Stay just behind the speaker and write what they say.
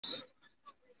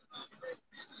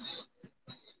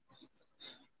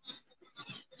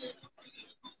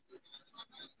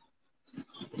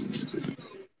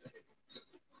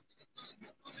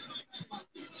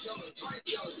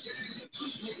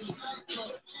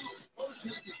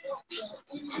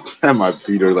And my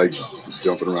feet are like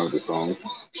jumping around with the song.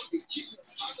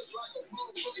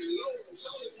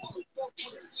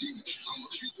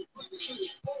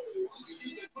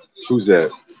 Who's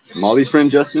that? Molly's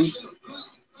friend Justin?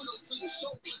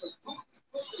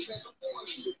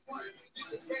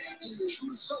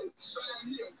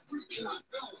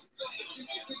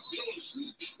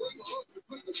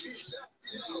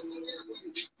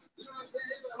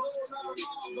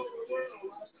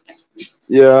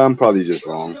 Yeah, I'm probably just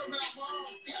wrong.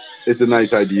 It's a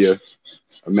nice idea.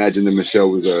 Imagine that Michelle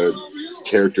was a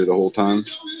character the whole time.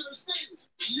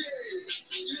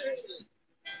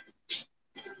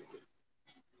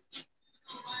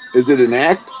 Is it an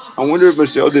act? I wonder if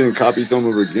Michelle didn't copy some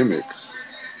of her gimmick.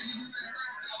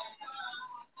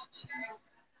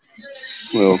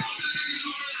 Well,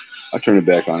 I'll turn it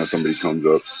back on if somebody comes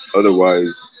up.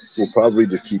 Otherwise, we'll probably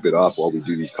just keep it off while we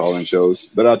do these call-in shows.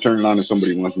 But I'll turn it on if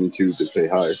somebody wants me to say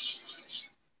hi.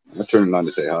 I'll turn it on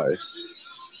to say hi.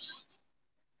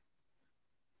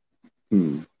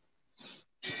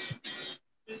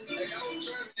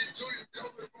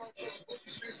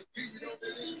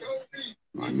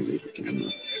 Let me get the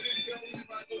camera.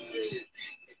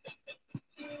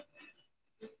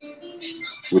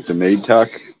 With the maid talk?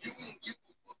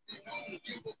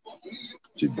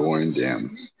 She boring, damn.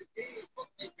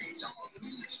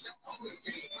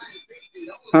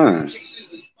 Huh.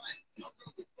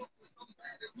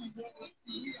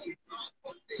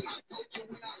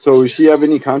 So does she have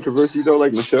any controversy though,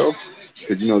 like Michelle?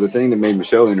 Because the thing that made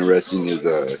Michelle interesting is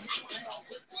a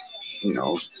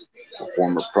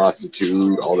former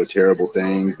prostitute, all the terrible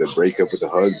things, the breakup with the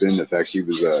husband, the fact she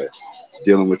was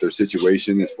dealing with her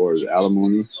situation as far as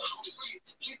alimony.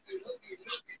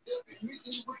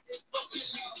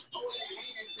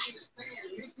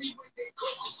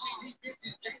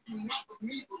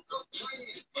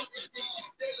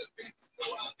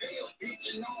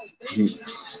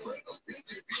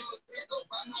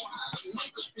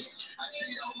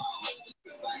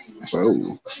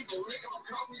 Whoa.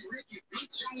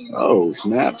 Oh,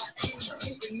 snap.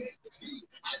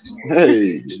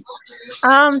 Hey.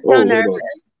 I'm so nervous.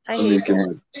 I hate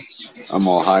it. I'm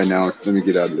all high now. Let me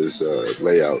get out of this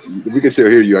layout. If we can still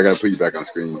hear you, I got to put you back on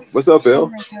screen. What's up, Elle? Oh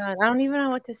my God. I don't even know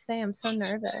what to say. I'm so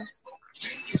nervous.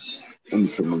 Let me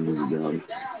turn my music down.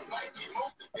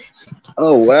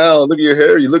 Oh, wow. Look at your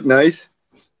hair. You look nice.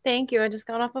 Thank you. I just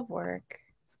got off of work.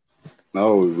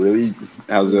 Oh, really?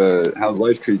 How's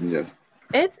life treating you?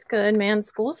 It's good, man.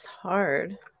 School's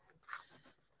hard.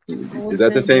 Is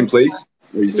that the same place?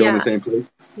 Are you still in the same place?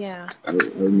 Yeah. I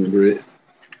remember it.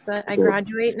 But I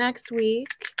graduate next week.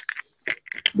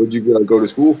 What'd you go to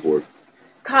school for?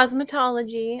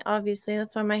 Cosmetology, obviously.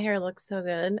 That's why my hair looks so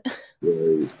good.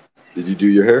 Right. Did you do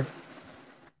your hair?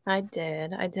 I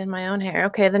did. I did my own hair.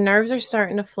 Okay, the nerves are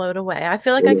starting to float away. I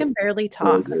feel like I can barely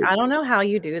talk. Like, I don't know how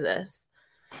you do this.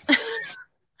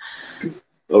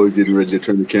 Oh, we're getting ready to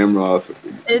turn the camera off.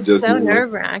 It's just so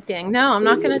nerve-wracking. No, I'm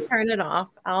not going to turn it off.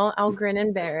 I'll grin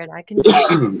and bear it. I can do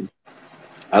it.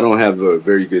 I don't have a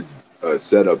very good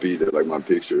setup either, like my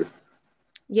picture.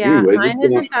 Yeah, anyway, mine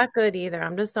isn't that good either.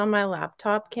 I'm just on my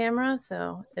laptop camera,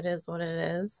 so it is what it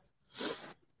is.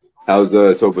 How's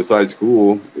so besides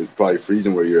school, it's probably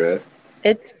freezing where you're at.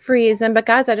 It's freezing, but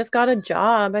guys, I just got a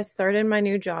job. I started my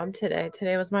new job today.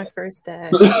 Today was my first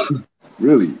day.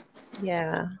 Really?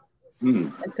 Yeah.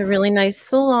 It's a really nice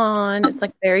salon. It's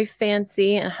like very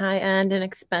fancy and high-end and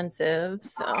expensive,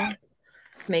 so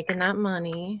making that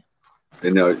money.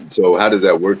 And so how does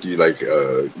that work? Do you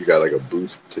you got like a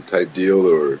booth type deal,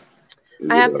 or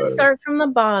I have to start from the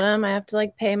bottom. I have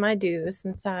to pay my dues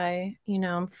since I'm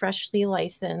freshly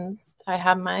licensed. I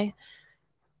have my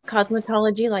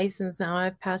cosmetology license now.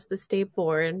 I've passed the state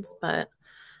boards, but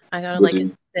I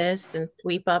gotta assist and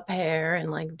sweep up hair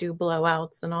and do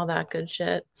blowouts and all that good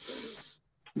shit.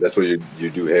 That's what you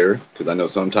do hair? Because I know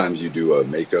sometimes you do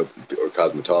makeup, or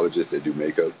cosmetologists that do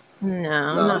makeup. No,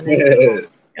 I'm not into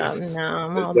makeup. No,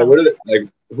 I'm all about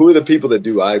who are the people that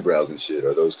do eyebrows and shit?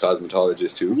 Are those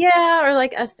cosmetologists too? Yeah, or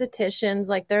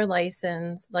estheticians, they're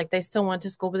licensed. They still went to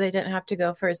school, but they didn't have to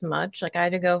go for as much. I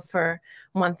had to go for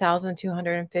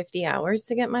 1,250 hours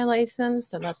to get my license.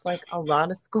 So that's a lot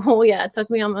of school. Yeah, it took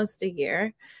me almost a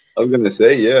year. I was going to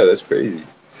say, yeah, that's crazy.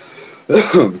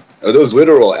 Are those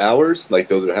literal hours?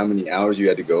 Those are how many hours you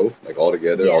had to go? All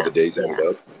together, all the days added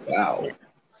up? Wow. Yeah.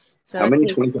 So how many?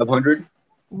 2,500?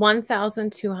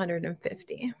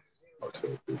 1,250. Oh,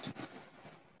 12, 15.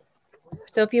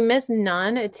 So if you miss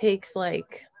none, it takes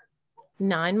like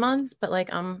 9 months. But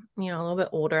like I'm, a little bit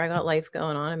older. I got life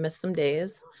going on. I missed some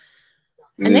days.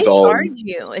 And it's they all charge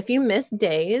you if you miss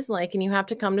days, like, and you have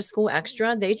to come to school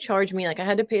extra. They charge me, like, I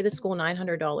had to pay the school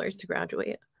 $900 to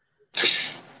graduate.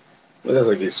 well, that's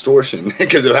like extortion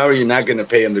because how are you not going to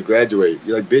pay them to graduate?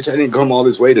 You're like, bitch, I didn't come all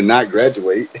this way to not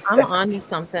graduate. I'm on to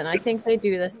something. I think they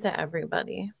do this to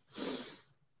everybody.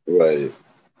 Right.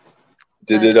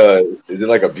 Did But it is it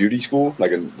like a beauty school?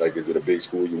 Like is it a big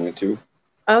school you went to?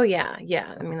 oh yeah.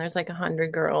 I mean, there's like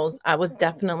 100 girls. I was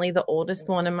definitely the oldest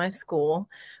one in my school,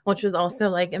 which was also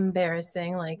like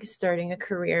embarrassing, like starting a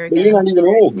career But you're again. not even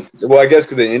old. Well, I guess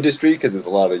because the industry, because there's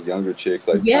a lot of younger chicks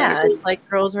like trying to Yeah, go, it's like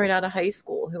girls right out of high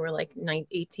school who were like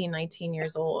 18, 19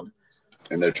 years old.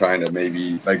 and they're trying to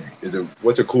maybe like, is it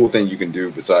what's a cool thing you can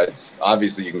do besides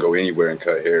obviously you can go anywhere and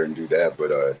cut hair and do that,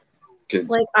 but can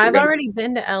Like they're I've gonna already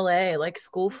been to LA. Like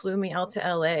school flew me out to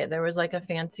LA. There was like a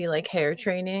fancy like hair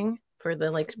training for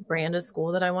the like brand of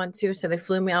school that I went to. So they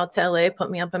flew me out to LA,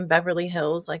 put me up in Beverly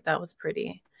Hills. Like that was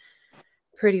pretty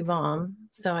bomb.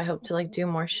 So I hope to like do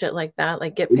more shit like that,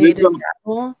 like get is paid it to some,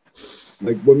 travel.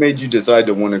 like what made you decide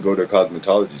to want to go to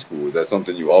cosmetology school? Is that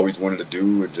something you always wanted to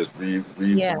do and just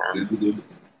Yeah. revisited?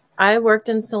 I worked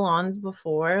in salons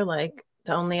before. Like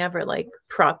the only ever like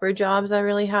proper jobs I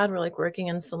really had were like working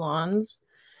in salons.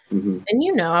 Mm-hmm.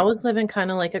 And I was living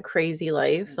kind of like a crazy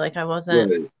life. Like I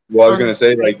wasn't Right. Well, I was on the gonna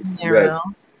say straight like and yeah, narrow.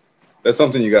 that's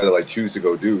something you got to like choose to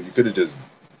go do. You could have just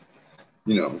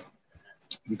you know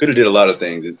you could have did a lot of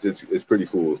things. It's pretty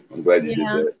cool. I'm glad you did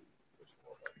Yeah. that.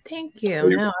 Thank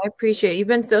you. No, I appreciate it. You've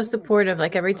been so supportive.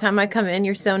 Like every time I come in,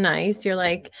 you're so nice. You're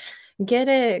like, get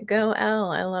it, go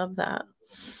L. I love that.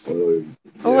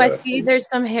 Oh, I Yeah. see there's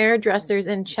some hairdressers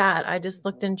in chat. I just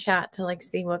looked in chat to like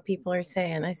see what people are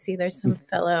saying. I see there's some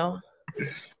fellow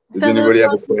Does anybody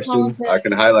have a question? I cosmetologists.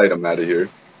 can highlight them out of here.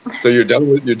 So you're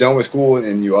done with school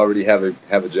and you already have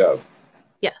a job.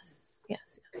 Yes,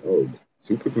 yes, yes. Oh,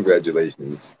 super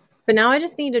congratulations. But now I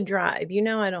just need to drive.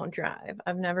 I don't drive.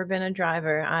 I've never been a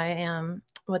driver. I am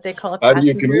what they call a How do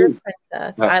you passenger commute?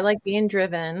 princess. Huh. I like being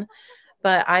driven,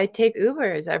 but I take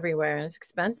Ubers everywhere and it's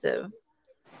expensive.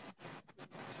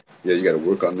 Yeah, you got to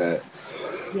work on that.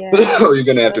 Yeah. Or you're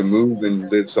gonna have to move and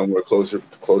live somewhere close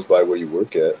by where you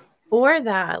work at. Or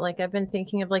that, like I've been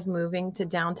thinking of like moving to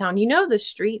downtown. The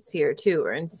streets here too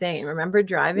are insane. Remember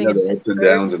driving Yeah, in the ups and Pittsburgh?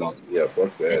 downs and all. Yeah,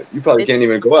 fuck that. You It's probably it's can't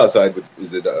even go outside.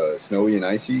 Is it snowy and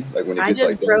icy? Like when it I gets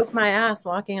just like that? broke my ass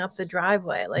walking up the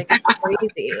driveway. Like it's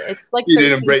crazy. It's like You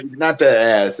didn't 13. break, not the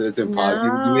ass. It's impossible.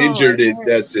 You No, injured it it. hurt.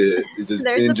 That's it. You just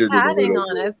There's a injured it a padding little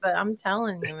on bit. it, but I'm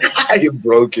telling you, man. You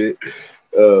broke it.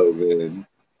 Oh man.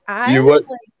 Do I you what?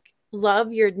 like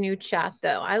love your new chat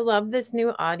though. I love this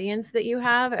new audience that you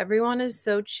have. Everyone is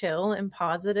so chill and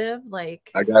positive.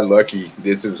 Like I got lucky. you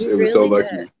It was so really did.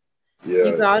 lucky. You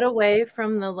Yeah. got away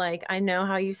from the like, I know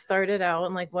how you started out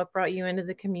and like what brought you into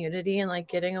the community and like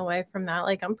getting away from that.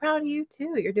 Like, I'm proud of you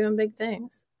too. You're doing big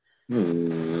things.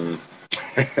 Hmm.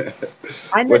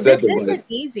 I know What's this that device? isn't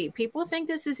easy. People think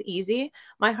this is easy.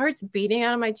 My heart's beating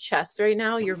out of my chest right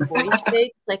now. Your voice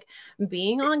shakes. Like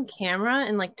being on camera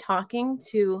and like talking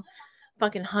to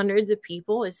fucking hundreds of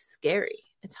people is scary.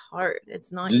 It's hard.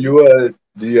 It's not easy.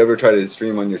 Do you ever try to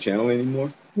stream on your channel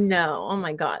anymore? No, oh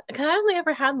my God. Because I only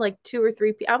ever had like 2 or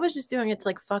 3 people. I was just doing it to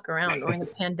like fuck around during the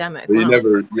pandemic But when you I was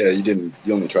never, yeah, you didn't.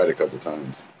 You only tried a couple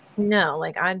times. no,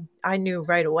 like I knew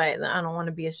right away that I don't want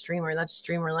to be a streamer. That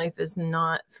streamer life is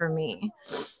not for me.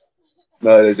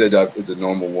 No, they said it's a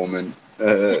normal woman.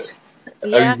 Have you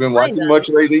Yeah, been kind watching of. much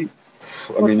lately?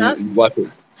 I What's mean, up? you watch it.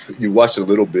 You watched a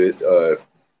little bit.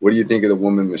 What do you think of the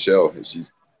woman Michelle?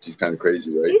 She's kind of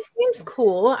crazy, right? He seems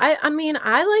cool. I mean,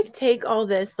 I like take all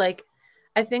this like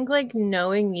I think like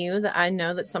knowing you that I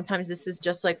know that sometimes this is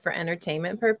just like for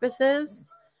entertainment purposes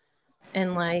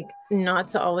and like not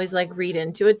to always like read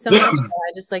into it so much. But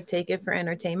I just like take it for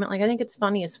entertainment. Like I think it's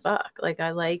funny as fuck. Like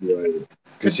I like Right.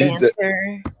 the Because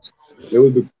banter. it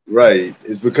was right.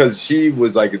 It's because she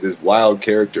was like this wild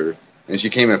character, and she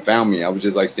came and found me. I was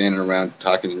just like standing around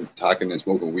talking and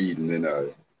smoking weed, and then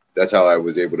that's how I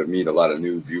was able to meet a lot of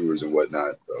new viewers and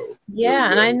whatnot. So it was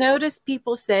Yeah, and I noticed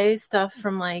people say stuff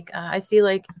from like I see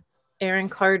like Aaron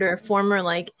Carter, former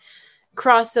like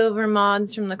crossover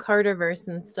mods from the Carterverse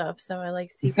and stuff. So I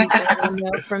like see people that I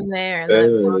know from there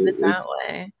that found it that it's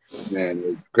way. man,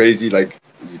 it's crazy. Like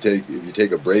if you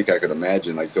take a break, I could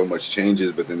imagine like so much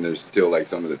changes, but then there's still like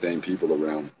some of the same people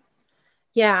around.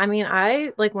 Yeah, I mean,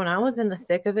 I like when I was in the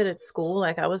thick of it at school,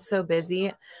 like I was so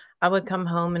busy, I would come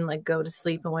home and like go to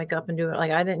sleep and wake up and do it.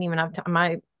 Like I didn't even have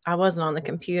time. I wasn't on the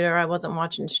computer. I wasn't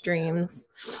watching streams.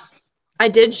 I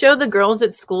did show the girls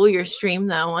at school your stream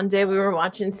though. One day we were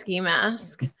watching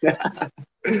Skimask.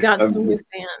 You got some new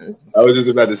fans. I was just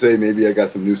about to say maybe I got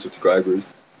some new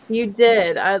subscribers. You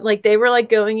did. They were like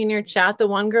going in your chat. The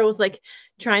one girl was like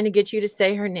trying to get you to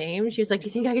say her name. She was like, "Do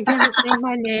you think I could get her to say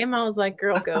my name?" I was like,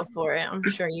 "Girl, go for it. I'm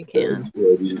sure you can." That's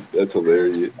funny. That's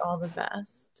hilarious. All the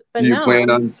best. But do you plan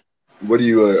on? What are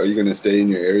you going to stay in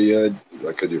your area,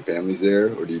 like, because your family's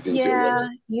there, or do you think? Yeah,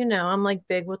 I'm like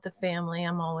big with the family.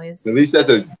 I'm always. At least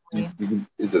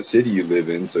it's a city you live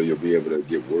in, so you'll be able to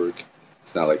get work.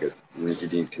 It's not like a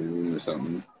rinky-dink town or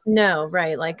something. No,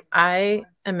 right. Like I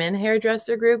am in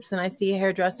hairdresser groups and I see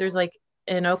hairdressers like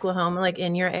in Oklahoma, like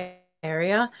in your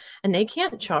area, and they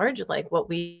can't charge like what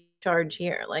we charge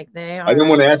here. Like they are. I didn't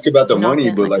want to ask about the money,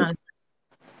 but like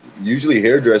usually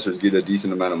hairdressers get a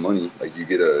decent amount of money. Like you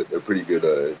get a pretty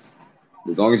good,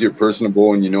 as long as you're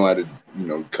personable and you know how to,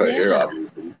 cut hair,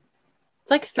 obviously. It's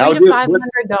like $300 to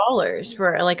 $500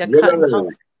 for like a cut and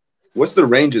color. What's the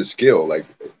range of skill? Like,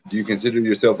 do you consider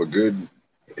yourself a good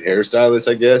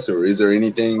hairstylist, I guess, or is there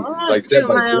anything? It's like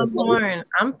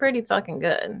I'm pretty fucking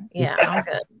good. Yeah, I'm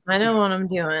good. I know what I'm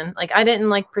doing. Like, I didn't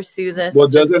like pursue this. Well,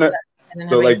 doesn't it?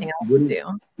 So, like,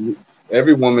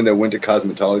 every woman that went to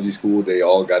cosmetology school, they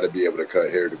all got to be able to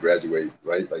cut hair to graduate,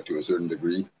 right? Like to a certain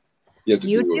degree. You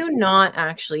do not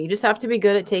actually. You just have to be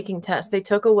good at taking tests. They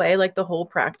took away like the whole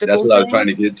practical. That's what I was trying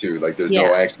to get to. Like, there's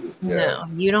no actual. No,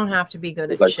 you don't have to be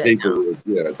good at like shit. Paper,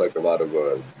 it's like a lot of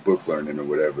book learning or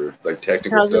whatever. It's like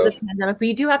technical because stuff. Of the pandemic. But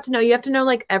you do have to know. You have to know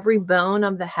like every bone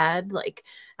of the head. Like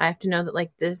I have to know that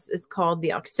like this is called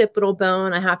the occipital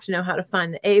bone. I have to know how to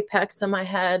find the apex of my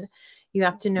head. You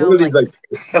have to know like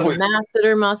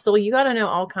masseter muscle. You got to know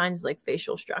all kinds of like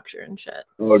facial structure and shit.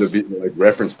 Oh, to be like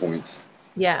reference points.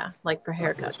 Yeah, like for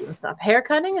haircuts and stuff. Hair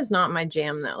cutting is not my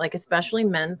jam though. Like especially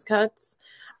men's cuts.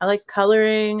 I like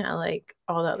coloring. I like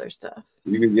all the other stuff.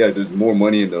 There's more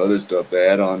money in the other stuff to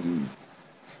add on.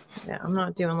 Yeah, I'm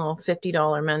not doing little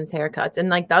 $50 men's haircuts, and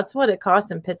like that's what it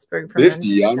costs in Pittsburgh for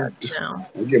 $50.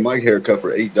 I get my haircut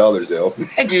for $8. El,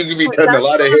 you could be cutting a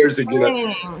lot of hairs to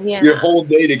get your whole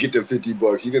day to get to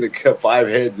 $50. You're gonna cut 5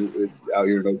 heads out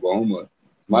here in Oklahoma.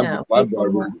 My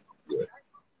barber.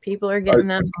 People are getting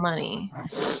them money.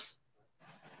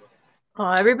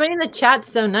 Oh, everybody in the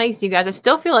chat's so nice, you guys. I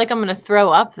still feel like I'm going to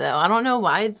throw up, though. I don't know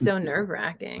why it's so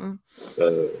nerve-wracking.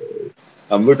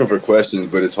 I'm looking for questions,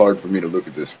 but it's hard for me to look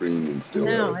at the screen and still.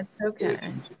 No, it's okay.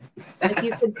 If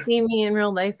you could see me in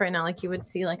real life right now, like you would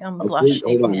see, like I'm blushing.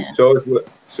 Hold on. Show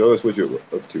us what you're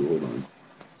up to. Hold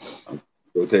on.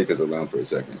 Go take us around for a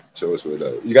second. Show us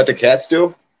what. You got the cat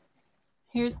still?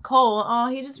 Here's Cole. Oh,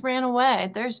 he just ran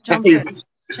away. There's Jumper.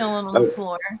 Chilling on the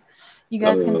floor. You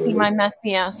guys can see my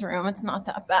messy ass room. It's not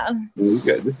that bad. This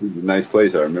is a nice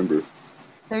place. I remember.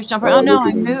 There's Jumper. Oh no,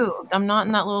 I moved. I'm not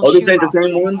in that little. Oh, this ain't the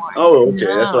same one. Oh, okay.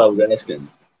 No. That's what I was asking.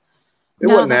 It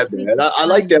wasn't that bad. I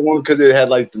like that one because it had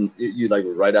like you like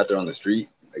right out there on the street.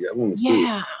 Like that one was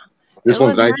cool. This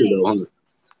one's nicer though, huh?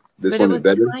 This one is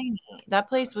better. Tiny. That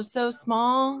place was so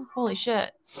small. Holy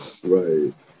shit.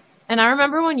 Right. And I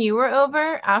remember when you were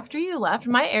over, after you left,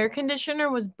 my air conditioner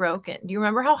was broken. Do you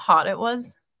remember how hot it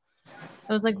was?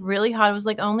 It was like really hot. It was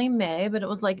like only May, but it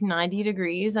was like 90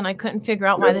 degrees. And I couldn't figure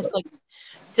out why this like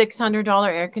 $600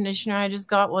 air conditioner I just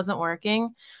got wasn't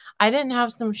working. I didn't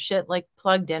have some shit like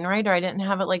plugged in right, or I didn't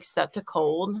have it like set to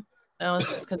cold. It was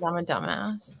just because I'm a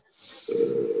dumbass.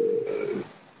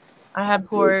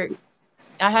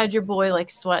 I had your boy like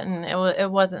sweating.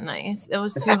 It wasn't nice. It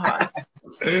was too hot.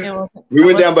 We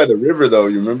went down by the river though.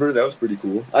 You remember? That was pretty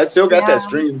cool. I still got that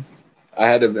stream. I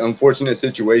had an unfortunate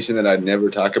situation that I'd never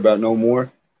talk about no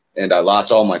more, and I lost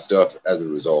all my stuff as a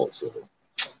result. So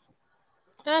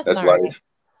that's life.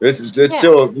 It's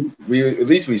still at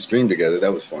least we streamed together.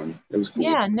 That was fun. It was cool.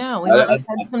 Yeah, no, we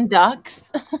had some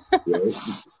ducks.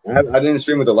 I didn't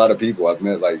stream with a lot of people. I've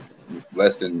met like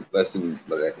less than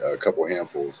like a couple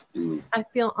handfuls. I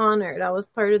feel honored. I was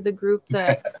part of the group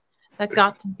that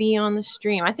got to be on the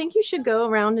stream. I think you should go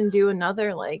around and do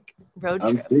another like road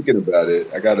trip. I'm thinking about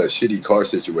it. I got a shitty car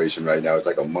situation right now. It's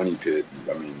like a money pit.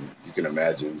 I mean, you can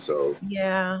imagine. So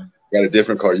yeah. Got a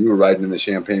different car. You were riding in the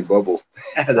champagne bubble.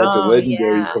 That's a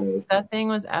legendary car. That thing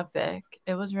was epic.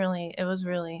 It was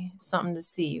really something to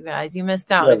see, you guys. You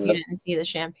missed out if you didn't see the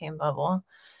champagne bubble.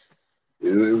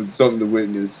 It was something to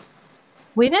witness.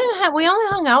 We only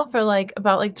hung out for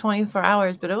about 24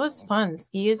 hours, but it was fun.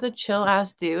 Ski is a chill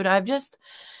ass dude.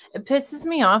 It pisses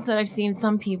me off that I've seen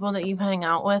some people that you hang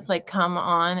out with like come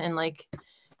on and like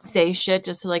say shit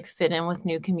just to like fit in with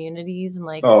new communities and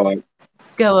like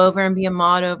go over and be a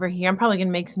mod over here. I'm probably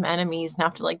gonna make some enemies and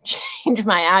have to like change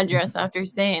my address after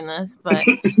saying this, but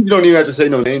you don't even have to say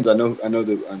no names. I know that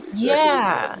exactly.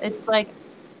 Yeah, it's like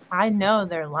I know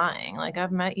they're lying. Like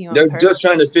I've met you in They're person. just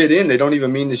trying to fit in. They don't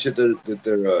even mean the shit that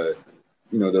they're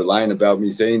they're lying about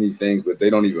me saying these things, but they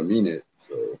don't even mean it.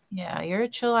 So yeah, you're a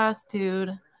chill ass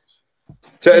dude.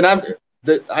 and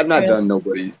I've not done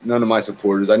none of my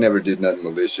supporters. I never did nothing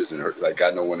malicious and hurt, like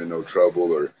got no one in no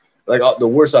trouble or like the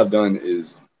worst I've done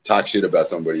is talk shit about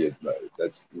somebody.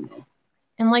 That's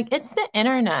And like it's the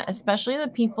internet, especially the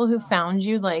people who found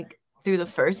you like through the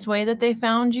first way that they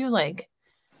found you. Like,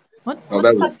 what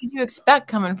the fuck did you expect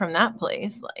coming from that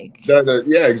place? Like,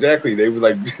 yeah, exactly. They were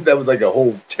like that was like a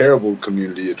whole terrible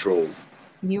community of trolls.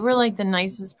 You were like the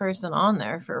nicest person on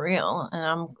there for real, and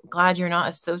I'm glad you're not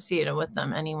associated with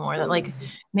them anymore. That like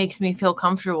makes me feel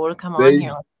comfortable to come on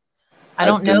here. Like, I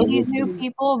don't know these new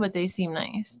people, but they seem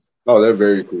nice. Oh, they're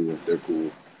very cool. They're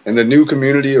cool. And the new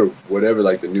community or whatever,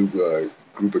 like the new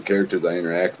group of characters I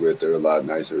interact with, they're a lot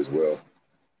nicer as well.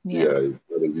 Yeah,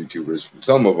 other YouTubers,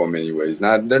 some of them, anyways.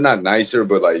 They're not nicer,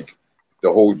 but like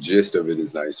the whole gist of it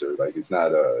is nicer. Like it's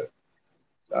not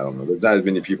I don't know. There's not as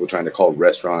many people trying to call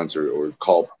restaurants or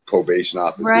call probation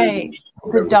offices. Right.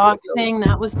 The dog thing,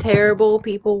 that was terrible.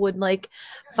 People would like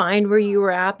find where you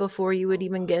were at before you would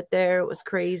even get there. It was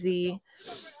crazy.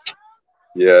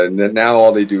 Yeah, and then now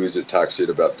all they do is just talk shit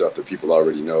about stuff that people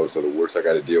already know. So the worst I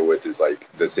got to deal with is like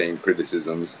the same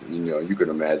criticisms. You can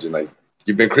imagine like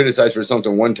you've been criticized for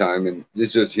something one time, and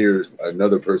this just hears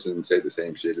another person say the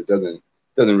same shit. It doesn't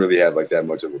really have like that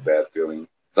much of a bad feeling.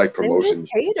 It's like promotion.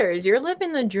 Haters, you're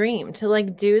living the dream to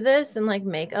like do this and like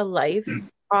make a life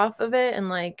off of it and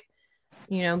like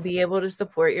be able to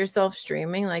support yourself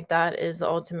streaming. Like that is the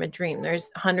ultimate dream.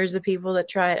 There's hundreds of people that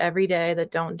try it every day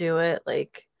that don't do it.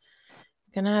 Like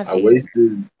gonna have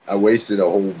I wasted a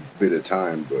whole bit of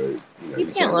time, but you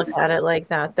can't look at it like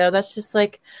that though. That's just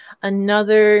like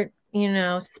another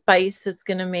spice that's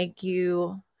gonna make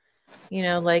you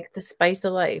like the spice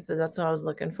of life. That's what I was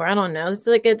looking for. I don't know. It's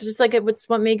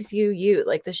what makes you.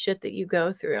 Like the shit that you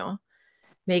go through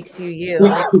makes you.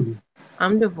 Like,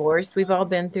 I'm divorced. We've all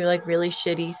been through like really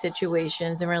shitty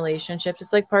situations and relationships.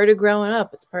 It's like part of growing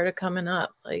up. It's part of coming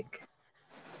up. Like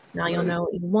now you'll know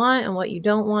what you want and what you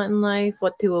don't want in life,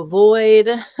 what to avoid,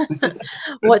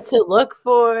 what to look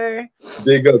for.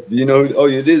 Big up. Oh,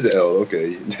 it is L.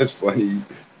 Okay. That's funny.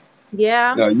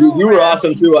 Yeah. No, you were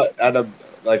awesome too.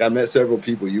 I met several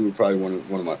people. You were probably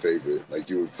one of my favorite. Like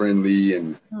you were friendly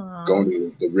and going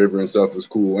to the river and stuff was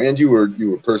cool. And you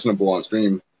were personable on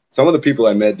stream. Some of the people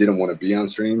I met didn't want to be on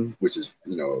stream, which is,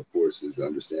 of course, is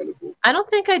understandable. I don't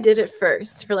think I did it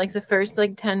first for like the first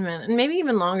like 10 minutes, and maybe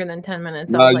even longer than 10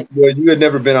 minutes. Well, you had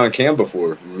never been on cam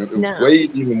before. No. Way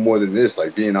even more than this.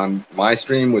 Like being on my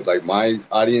stream with like my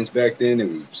audience back then,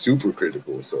 it was super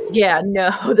critical. So yeah, no,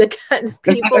 the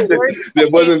people were.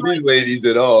 It wasn't these ladies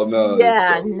at all. No.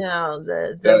 Yeah, no,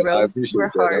 the roasts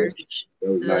were harsh.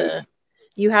 That was nice.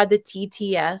 You had the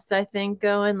TTS, I think,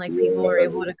 going. Like people were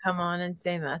able to come on and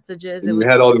say messages. You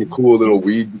had all the cool little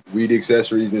weed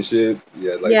accessories and shit.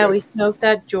 Yeah, we smoked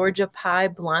that Georgia pie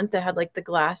blunt that had like the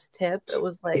glass tip. It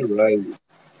was like it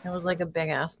was like a big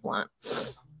ass blunt.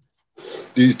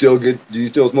 Do you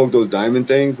still smoke those diamond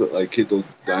things? Like hit those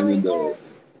diamond?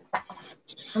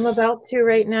 I'm about to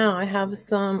right now. I have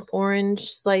some orange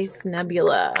slice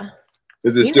nebula.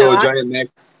 Is it still a giant neck?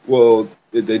 Well,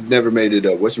 they never made it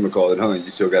whatchamacallit, huh? You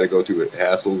still got to go through it,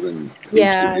 hassles and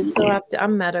I still have to.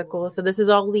 I'm medical, so this is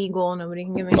all legal. Nobody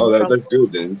can give me. Oh, that's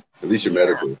good then. At least you're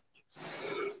medical.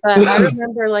 But I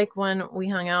remember like when we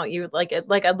hung out, you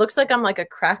it looks like I'm like a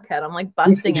crackhead. I'm like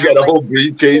busting. You got a whole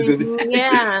briefcase in it.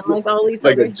 Yeah, and like all these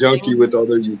like a junkie with all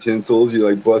their utensils. You're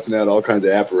like busting out all kinds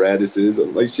of apparatuses.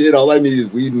 I'm like, shit, all I need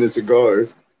is weed and a cigar.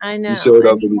 I know. You showed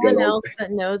up and you got else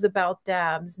that knows about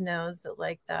dabs knows that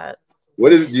like that.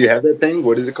 What is it? Do you have that thing?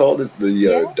 What is it called?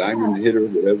 The diamond hitter,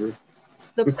 whatever.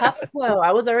 The puff flow.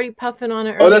 I was already puffing on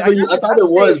it. Oh, that's what I thought it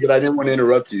was, but I didn't want to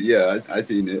interrupt you. Yeah, I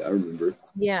seen it. I remember.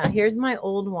 Yeah, here's my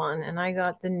old one, and I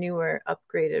got the newer,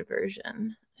 upgraded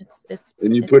version.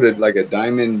 And you put like a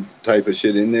diamond type of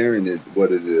shit in there, and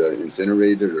what is it?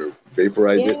 Incinerated or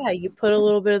vaporize it? Yeah, you put a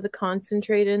little bit of the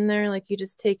concentrate in there. Like you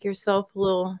just take yourself a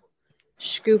little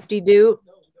scoop-de-doop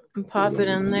and pop it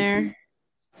in there.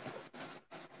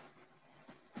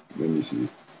 Let me see.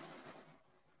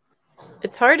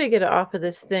 It's hard to get it off of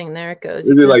this thing. There it goes.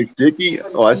 Is it like sticky?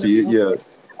 Oh, I see it. Yeah.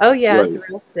 Oh yeah, It's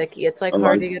real sticky. It's like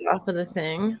hard to get off of the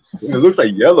thing. It looks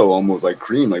like yellow, almost like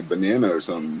cream, like banana or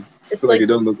something. It's like it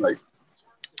doesn't look like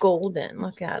golden.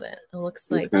 Look at it. It looks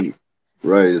like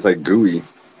right. It's like gooey.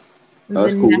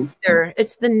 That's cool. nectar.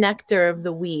 It's the nectar of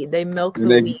the weed. They milk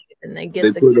And the weed and they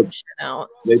get the put good a shit out.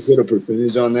 they put a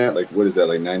percentage on that. Like what is that?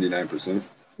 Like 99%?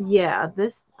 Yeah,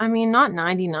 this. I mean, not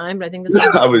 99, but I think this is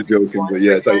I like was joking, but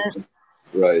yeah, it's like 1%.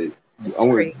 right. It's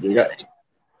crazy. I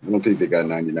don't think they got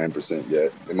 99%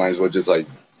 yet. They might as well just like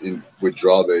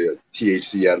withdraw the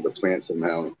THC out of the plant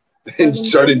somehow So and the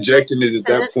start injecting it at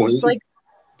that 90% point. is like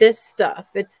this stuff.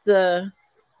 It's the.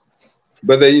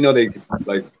 But they, they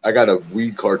like I got a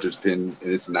weed cartridge pin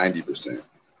and it's 90%.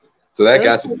 So that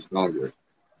got to be stronger.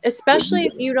 Especially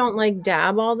if you don't like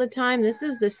dab all the time. This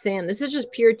is the sand. This is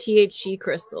just pure THC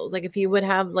crystals. Like if you would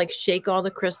have like shake all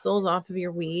the crystals off of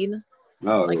your weed,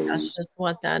 like that's just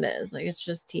what that is. Like it's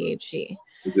just THC.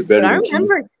 Is it better but I than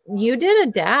remember you did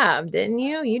a dab, didn't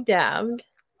you? You dabbed.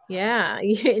 Yeah.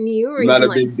 And you were not a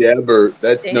big dabber.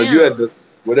 No, you had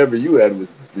whatever you had was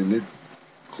and it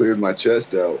cleared my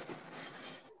chest out.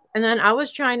 And then I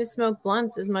was trying to smoke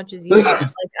blunts as much as you did. Like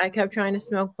I kept trying to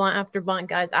smoke blunt after blunt,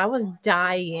 guys. I was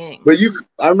dying. But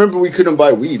I remember we couldn't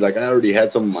buy weed. Like I already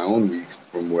had some of my own weed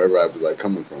from wherever I was like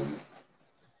coming from.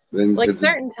 Then like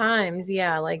certain times,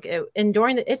 yeah. Like and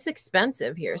during it's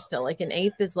expensive here still. Like an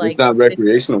eighth is like it's not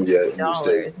recreational yet in your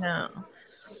state. No.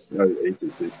 $8 to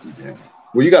 $60, yeah.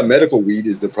 Well, you got medical weed.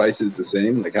 Is the prices the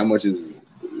same? Like how much is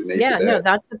yeah, no,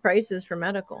 that's the prices for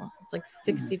medical. It's like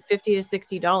 $50 to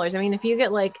 $60. I mean, if you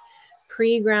get like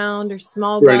pre-ground or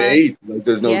small for an eighth, like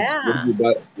there's no what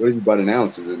do you buy an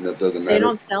ounce? It doesn't matter. They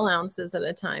don't sell ounces at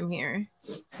a time here.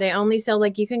 They only sell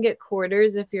like you can get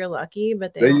quarters if you're lucky,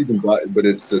 but you can buy, but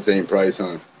it's the same price,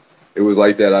 huh? It was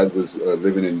like that. I was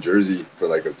living in Jersey for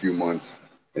like a few months,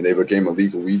 and they became a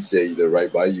legal weed state. They're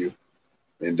right by you,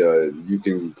 and you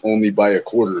can only buy a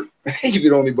quarter. You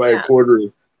can only buy a quarter.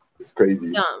 It's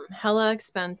crazy. Dumb. Hella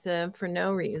expensive for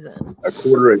no reason. A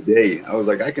quarter a day. I was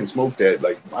like, I can smoke that.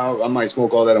 Like, I might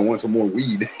smoke all that and want some more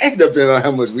weed. Depending on how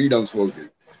much weed I'm smoking.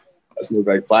 I smoke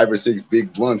like 5 or 6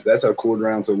 big blunts. That's a quarter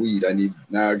ounce of weed.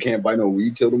 Now I can't buy no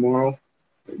weed till tomorrow.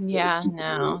 Yeah,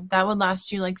 no. That would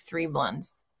last you like 3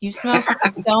 blunts. You smoke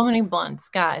so many blunts,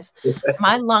 guys.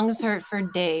 My lungs hurt for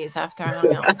days after I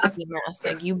hung out with Skimask.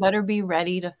 Like, you better be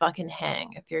ready to fucking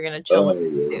hang if you're gonna chill with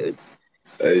this dude.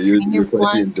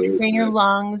 Clean your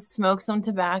lungs, smoke some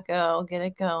tobacco, get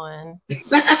it going.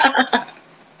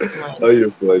 Oh, you're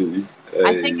funny. Hey.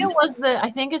 I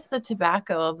think it's the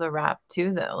tobacco of the wrap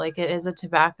too, though. Like it is a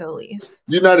tobacco leaf.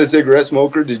 You're not a cigarette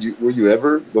smoker? Were you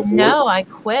ever before? No, I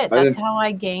quit. That's how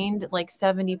I gained like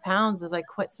 70 pounds as I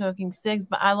quit smoking cigs,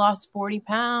 but I lost 40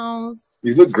 pounds.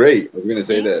 You look great. I was gonna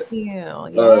say that. Thank you.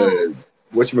 Yeah.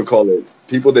 Whatchamacallit,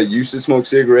 people that used to smoke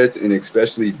cigarettes and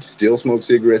especially still smoke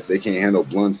cigarettes, they can't handle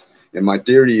blunts. And my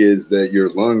theory is that your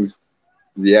lungs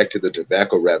react to the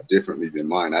tobacco wrap differently than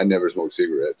mine. I never smoked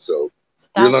cigarettes, so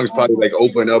your lungs probably like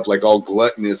open up like all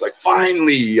gluttonous, like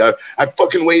finally, I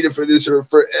fucking waited for this for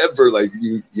forever. Like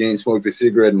you ain't smoked a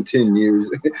cigarette in 10 years.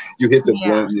 You hit the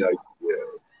blunt and you're like,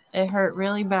 yeah. It hurt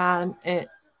really bad. It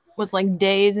was like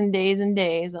days and days and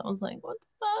days. I was like, what the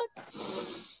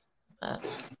fuck?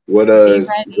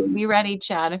 Be ready,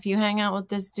 Chad. If you hang out with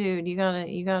this dude, you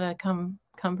gotta come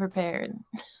prepared.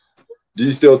 Do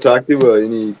you still talk to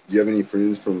do you have any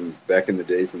friends from back in the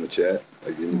day from the chat?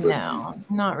 Like anybody? No,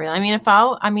 not really.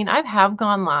 I mean, I have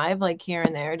gone live like here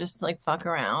and there just to like fuck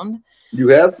around. You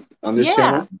have on this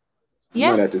channel?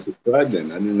 Yeah. You might have to subscribe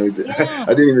then. I didn't know that. Yeah.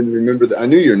 I didn't even remember that. I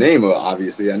knew your name,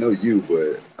 obviously. I know you,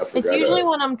 but I forgot. It's usually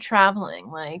when I'm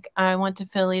traveling. Like I went to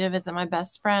Philly to visit my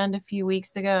best friend a few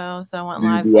weeks ago, so I went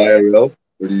live. Do you do IRL,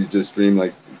 or do you just stream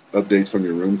like updates from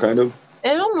your room, kind of?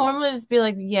 It'll normally just be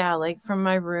like, yeah, like from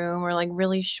my room or like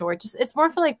really short. Just it's more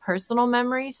for like personal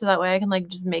memory, so that way I can like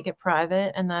just make it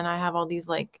private, and then I have all these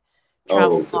like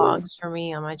travel vlogs for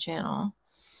me on my channel.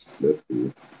 That's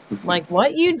cool. Like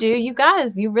what you do, you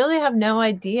guys, you really have no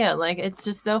idea. Like it's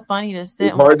just so funny to sit.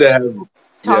 It's hard to have.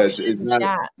 Yeah, it's not.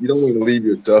 You don't want to leave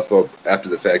your stuff up after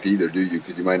the fact either, do you?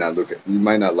 Because you might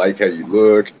not like how you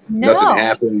look. No. Nothing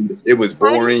happened. It was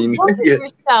boring. How do you look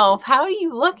at yourself? How do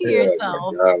you look at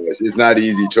yourself? My gosh, it's not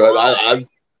easy.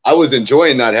 I was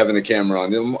enjoying not having the camera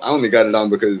on. I only got it on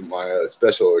because of my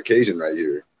special occasion right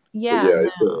here. Yeah,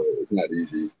 it's not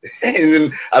easy. And then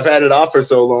I've had it off for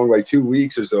so long, like 2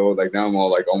 weeks or so. Like now I'm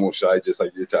all like almost shy, just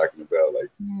like you're talking about,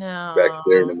 like back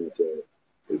staring at myself.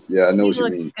 Yeah, I know what you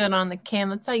mean. Look good on the cam.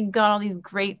 That's how you got all these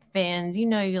great fans. You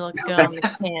know you look good on the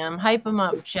cam. Hype them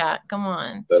up, chat. Come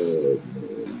on.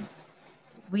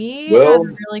 We had a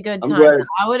really good time.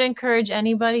 I would encourage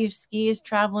anybody if Ski is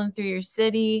traveling through your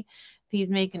city, if he's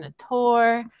making a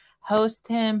tour, host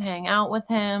him, hang out with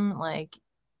him. Like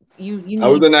you I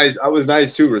was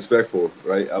nice too, respectful,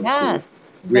 right? I was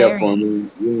cool. We had fun.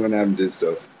 We went out and did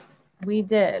stuff. We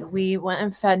did. We went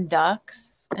and fed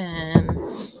ducks, and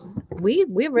we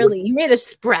really, you made a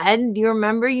spread. Do you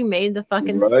remember you made the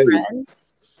fucking Right. spread?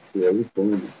 Yeah, it was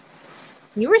fun.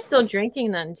 You were still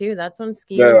drinking then too. That's when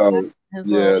Ski was No, his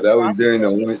yeah, little that was sloppy during the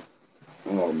days.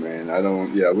 one. Oh man, I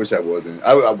don't. Yeah, I wish I wasn't.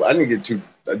 I didn't get too.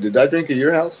 Did I drink at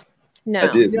your house? I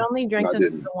No, did. you only No, drank I them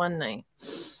didn't. for one night.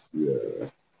 Yeah,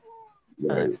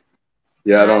 But right.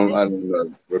 Yeah, I I don't. I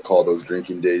don't recall those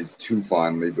drinking days too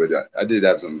fondly, but I did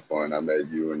have some fun. I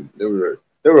met you, and there were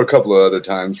a couple of other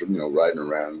times from riding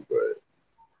around, but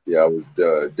yeah, I was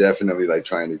definitely like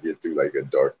trying to get through like a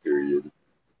dark period.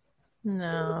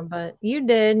 no, but you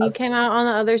did. I, You came out on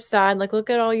the other side. Like, look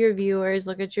at all your viewers.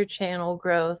 Look at your channel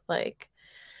growth. Like,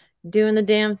 doing the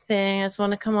damn thing. I just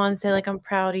want to come on and say, like, I'm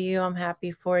proud of you. I'm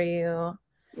happy for you.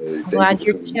 hey, I'm thank you glad for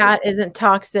your coming chat isn't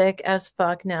toxic as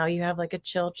fuck now. You have like a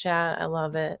chill chat. I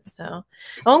love it. So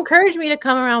it'll encourage me to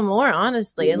come around more,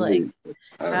 honestly. Like in.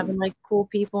 Right, having like cool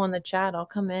people in the chat. I'll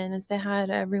come in and say hi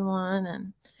to everyone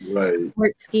and right.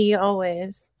 support Ski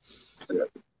always. Yeah.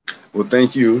 Well,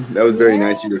 thank you. That was very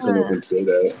nice of you to come up Yeah. and say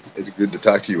that. It's good to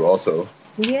talk to you also.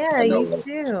 Yeah, I you know.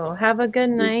 too. Have a good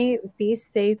night. Be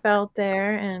safe out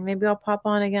there, and maybe I'll pop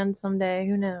on again someday.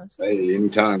 Who knows? Hey,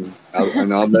 anytime.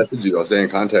 I'll message you. I'll stay in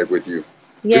contact with you.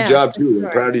 Good Yeah, job for too. I'm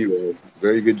sure. proud of you.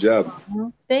 Very good job.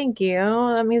 Thank you.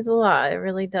 That means a lot. It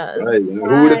really does. Right.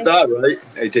 Who would have Bye. thought, right?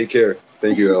 Hey, take care.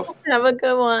 Thank you, El. Have a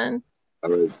good one. All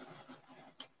right.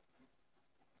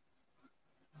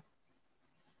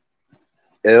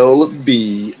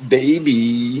 LB,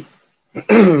 baby.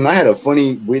 I had a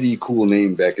funny, witty, cool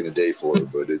name back in the day for her,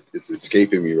 but it's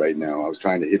escaping me right now. I was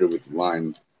trying to hit her with the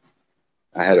line.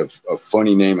 I had a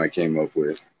funny name I came up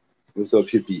with. What's up,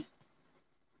 hippie?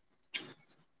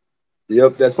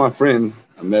 Yep, that's my friend.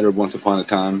 I met her once upon a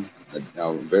time.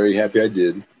 I'm very happy I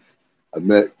did. I've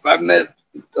met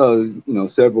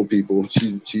several people.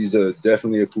 She's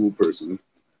definitely a cool person.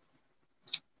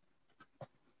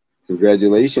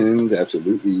 Congratulations,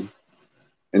 absolutely.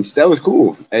 And that was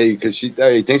cool. Hey,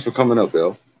 hey, thanks for coming up,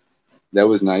 Bill. That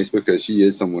was nice because she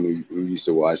is someone who used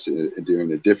to watch it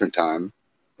during a different time,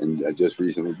 and I just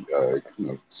recently,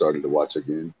 started to watch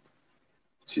again.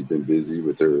 She's been busy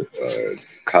with her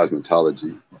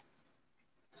cosmetology.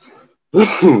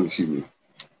 Excuse me.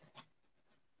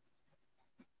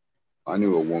 I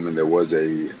knew a woman that was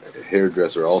a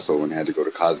hairdresser also and had to go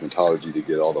to cosmetology to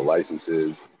get all the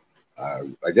licenses.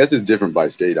 I guess it's different by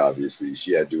state, obviously.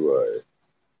 She had to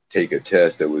take a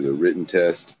test that was a written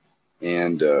test,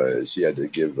 and she had to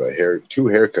give two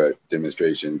haircut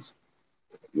demonstrations,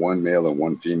 one male and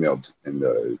one female, and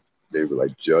they were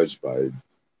like judged by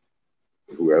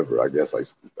whoever, I guess like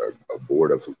a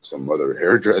board of some other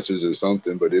hairdressers or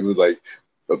something. But it was like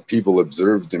people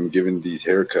observed them giving these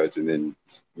haircuts and then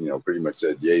pretty much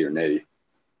said yay or nay.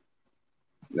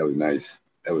 That was nice.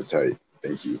 That was tight.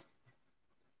 Thank you.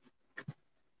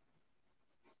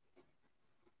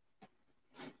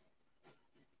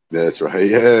 That's right.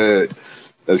 Yeah,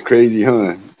 that's crazy,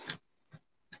 huh?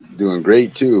 Doing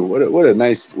great too. What a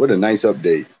nice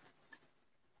update.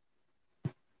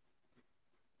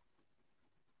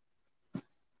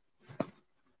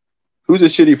 Who's a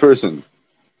shitty person?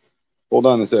 Hold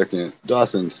on a second,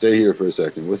 Dawson. Stay here for a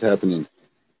second. What's happening?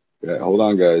 Yeah, hold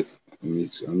on, guys. I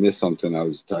missed something. I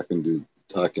was talking.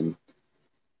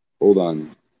 Hold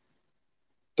on,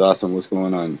 Dawson. What's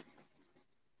going on?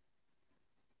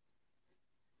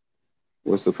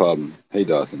 What's the problem? Hey,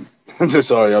 Dawson. I'm just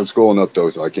sorry. I'm scrolling up though,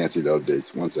 so I can't see the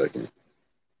updates. One second.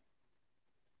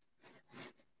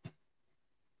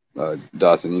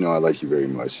 Dawson, I like you very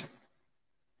much.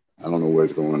 I don't know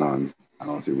what's going on. I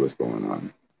don't see what's going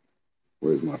on.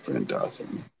 Where's my friend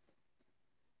Dawson?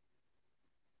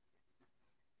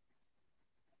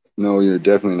 No, you're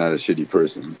definitely not a shitty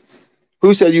person.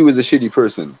 Who said you was a shitty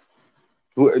person?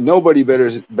 Nobody better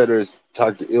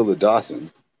talk to Illa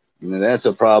Dawson. That's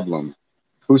a problem.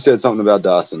 Who said something about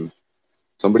Dawson?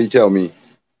 Somebody tell me.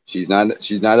 She's not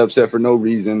upset for no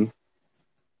reason.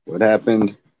 What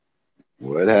happened?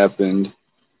 What happened?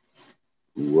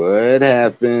 What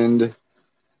happened?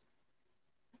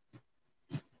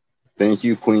 Thank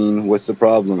you, Queen. What's the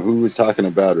problem? Who was talking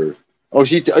about her? Oh,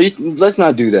 let's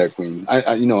not do that, Queen.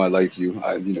 I like you.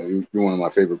 You're one of my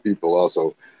favorite people.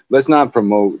 Also, let's not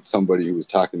promote somebody who was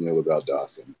talking ill about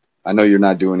Dawson. I know you're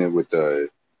not doing it with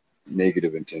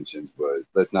negative intentions, but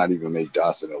let's not even make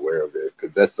Dawson aware of it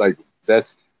because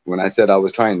that's when I said I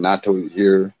was trying not to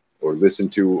hear or listen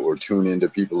to or tune into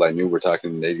people I knew were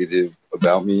talking negative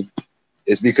about me.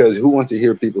 It's because who wants to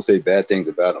hear people say bad things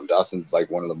about him? Dawson's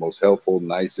like one of the most helpful,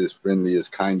 nicest,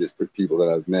 friendliest, kindest people that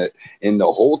I've met in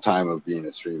the whole time of being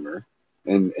a streamer.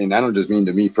 And I don't just mean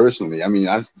to me personally. I mean,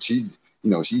 she's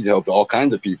helped all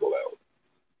kinds of people out,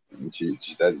 and she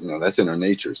that that's in her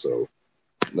nature. So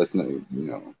let's not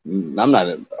I'm not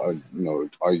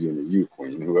arguing with you,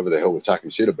 Queen. Whoever the hell was talking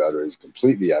shit about her is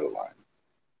completely out of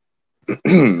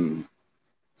line.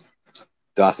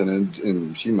 Dawson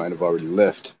and she might have already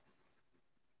left.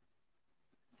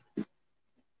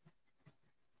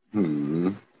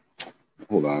 Hold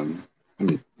on.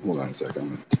 Hold on a second. I'm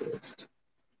gonna text.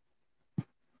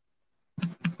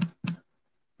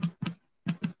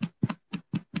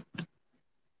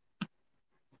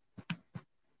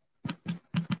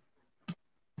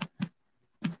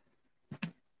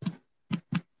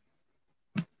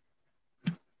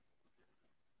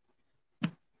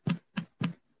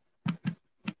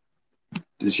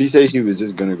 Did she say she was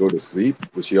just gonna go to sleep?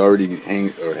 Was she already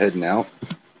heading out?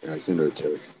 I send her a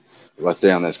text. If I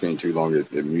stay on that screen too long,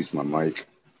 it mutes my mic.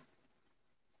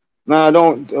 Nah,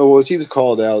 don't. Well, she was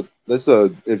called out. Let's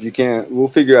if you can't, we'll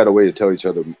figure out a way to tell each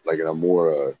other like in a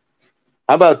more.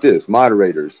 How about this,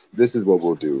 moderators? This is what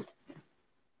we'll do.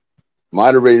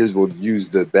 Moderators will use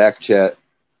the back chat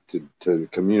to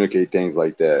communicate things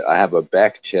like that. I have a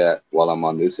back chat while I'm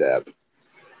on this app.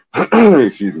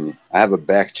 Excuse me. I have a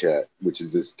back chat, which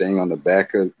is this thing on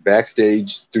the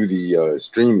backstage through the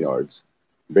StreamYards.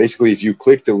 Basically, if you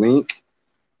click the link,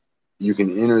 you can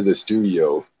enter the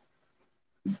studio.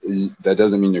 That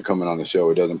doesn't mean you're coming on the show.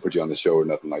 It doesn't put you on the show or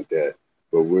nothing like that.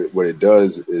 But what it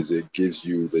does is it gives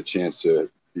you the chance to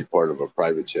be part of a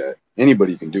private chat.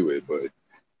 Anybody can do it, but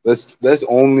let's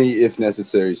only if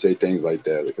necessary say things like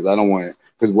that, because I don't want it.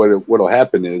 Because what'll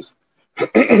happen is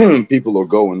people will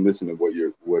go and listen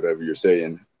to whatever you're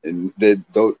saying, and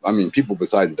people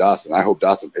besides Dawson. I hope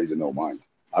Dawson pays it no mind.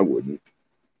 I wouldn't.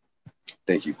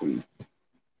 Thank you, Queen.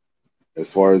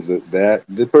 As far as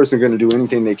the person going to do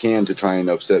anything they can to try and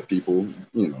upset people,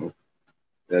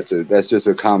 that's just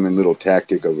a common little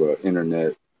tactic of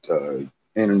internet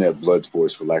blood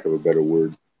sports, for lack of a better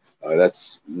word.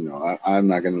 I'm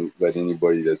not going to let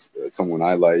anybody that's someone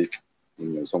I like,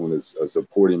 someone that's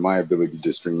supporting my ability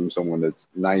to stream, someone that's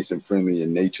nice and friendly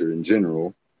in nature in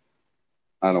general.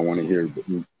 I don't want to hear,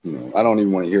 I don't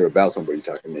even want to hear about somebody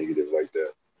talking negative like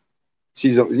that.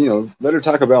 She's, let her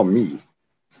talk about me.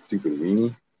 Stupid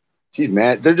weenie. She's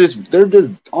mad. They're just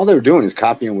all they're doing is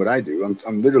copying what I do.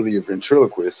 I'm literally a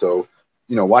ventriloquist. So,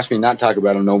 watch me not talk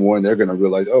about them no more, and they're gonna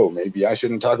realize, oh, maybe I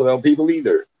shouldn't talk about people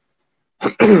either.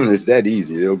 It's that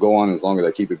easy. It'll go on as long as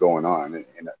I keep it going on,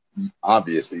 and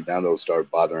obviously now they'll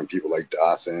start bothering people like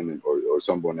Dawson or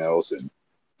someone else, and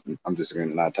I'm just gonna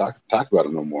not talk about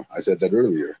them no more. I said that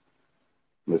earlier.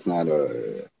 Let's not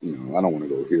I don't want to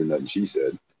go hear nothing she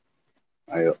said.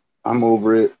 I'm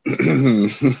over it.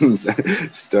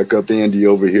 Stuck up Andy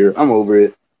over here. I'm over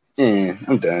it.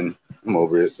 I'm done. I'm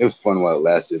over it. It was fun while it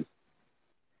lasted.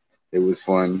 It was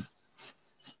fun.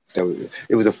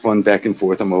 It was a fun back and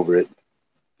forth. I'm over it.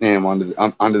 I'm on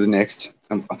to the next.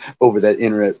 I'm over that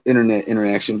internet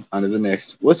interaction. On to the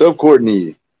next. What's up,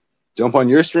 Courtney? Jump on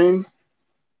your stream?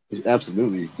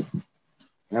 Absolutely.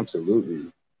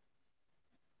 Absolutely.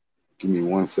 Give me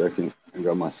 1 second. I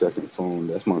got my second phone.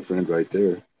 That's my friend right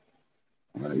there.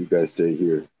 All right, you guys stay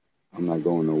here. I'm not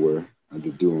going nowhere. I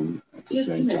just do them at the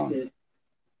same time.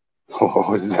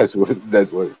 Oh, that's what.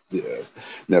 Yeah,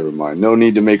 never mind. No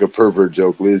need to make a pervert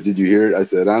joke, Liz. Did you hear it? I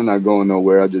said I'm not going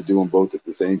nowhere. I just do them both at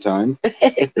the same time.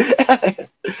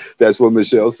 That's what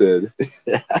Michelle said.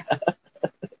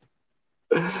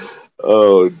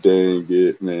 Oh, dang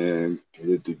it, man! Get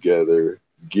it together.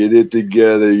 Get it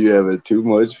together. You're having too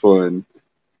much fun.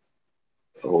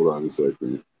 Hold on a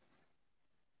second.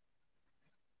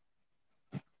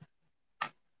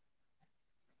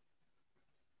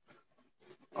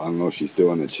 I don't know if she's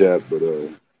still in the chat, but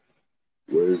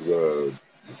where's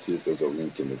let's see if there's a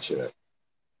link in the chat.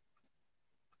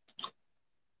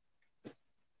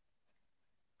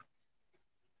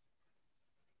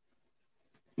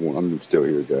 Well, I'm still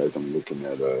here, guys. I'm looking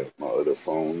at my other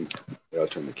phone. I'll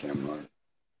turn the camera on.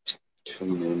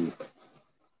 Tune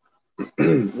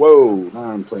in. Whoa,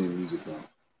 now I'm playing music now.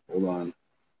 Hold on.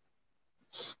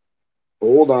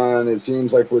 Hold on. It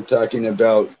seems like we're talking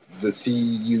about the see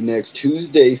you next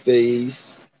Tuesday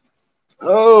face.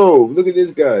 Oh, look at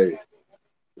this guy.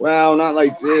 Wow, not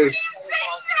like this.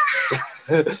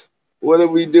 What are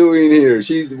we doing here?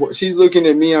 She's looking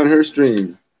at me on her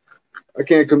stream. I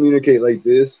can't communicate like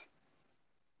this.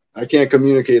 I can't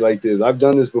communicate like this. I've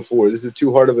done this before. This is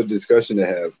too hard of a discussion to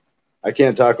have. I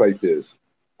can't talk like this.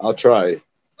 I'll try.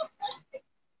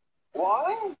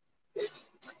 Why?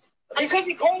 Because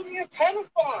you called me a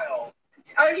pedophile.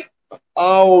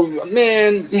 Oh,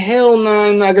 man. Hell no,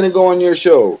 I'm not going to go on your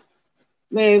show.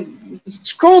 Man,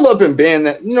 scroll up and ban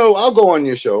that. You know, I'll go on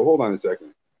your show. Hold on a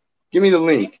second. Give me the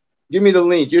link. Give me the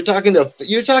link. You're talking to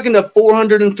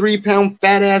 403-pound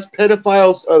fat ass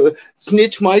pedophiles,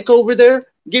 snitch Mike over there.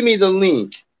 Give me the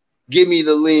link. Give me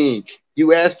the link.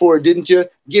 You asked for it, didn't you?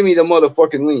 Give me the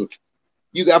motherfucking link.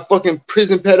 You got fucking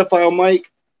prison pedophile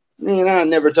Mike. Man, I'll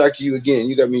never talk to you again.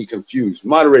 You got me confused.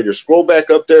 Moderator, scroll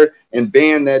back up there and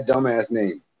ban that dumbass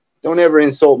name. Don't ever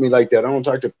insult me like that. I don't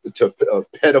talk to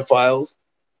pedophiles.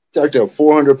 Talk to a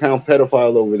 400-pound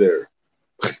pedophile over there.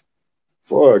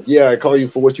 Fuck, yeah, I call you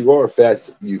for what you are,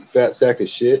 you fat sack of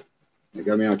shit. They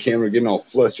got me on camera getting all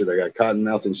flustered. I got cotton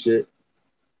mouth and shit.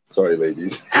 Sorry,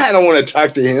 ladies. I don't want to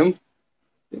talk to him.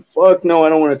 Fuck no, I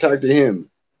don't want to talk to him.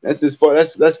 That's his fault.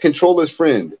 That's Controller's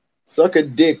friend. Suck a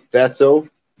dick, fatso.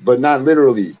 But not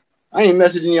literally. I ain't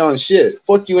messaging you on shit.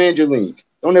 Fuck you and your link.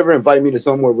 Don't ever invite me to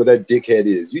somewhere where that dickhead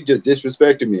is. You just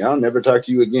disrespected me. I'll never talk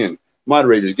to you again.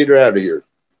 Moderators, get her out of here.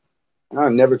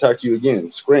 I'll never talk to you again.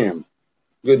 Scram.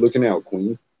 Good looking out,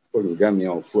 queen. Fucking got me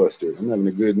all flustered. I'm having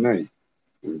a good night.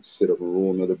 Sit up and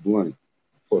roll another blunt.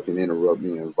 Fucking interrupt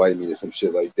me and invite me to some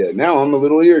shit like that. Now I'm a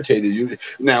little irritated.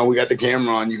 Now we got the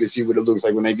camera on. You can see what it looks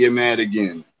like when they get mad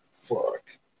again. Fuck.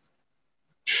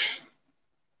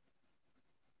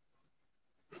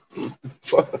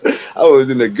 I was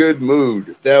in a good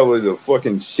mood. That was a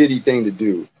fucking shitty thing to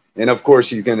do. And of course,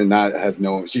 she's gonna not have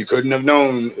known. She couldn't have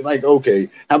known. Like, okay,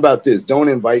 how about this? Don't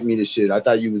invite me to shit. I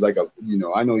thought you was like a,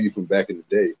 I know you from back in the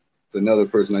day. It's another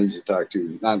person I used to talk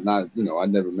to. Not, I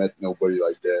never met nobody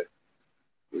like that.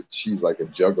 But she's like a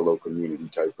Juggalo community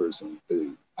type person.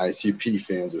 The ICP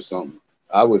fans or something.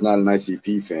 I was not an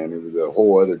ICP fan. It was a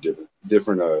whole other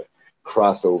different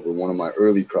crossover. One of my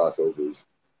early crossovers.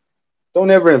 Don't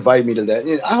ever invite me to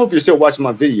that. I hope you're still watching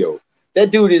my video.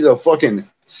 That dude is a fucking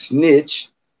snitch.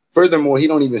 Furthermore, he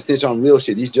don't even snitch on real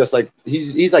shit. He's just like,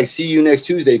 he's like, see you next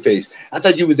Tuesday face. I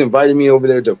thought you was inviting me over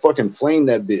there to fucking flame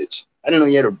that bitch. I didn't know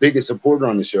you had a biggest supporter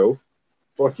on the show.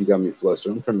 Fuck, you got me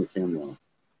flustered. I'm turning the camera on.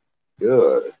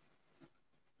 Good.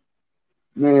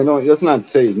 Man, let's not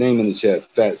say his name in the chat.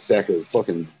 Fat sack of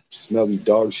fucking smelly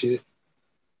dog shit.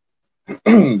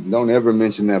 Don't ever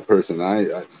mention that person.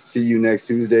 I see you next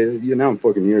Tuesday. Now I'm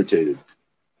fucking irritated.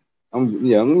 I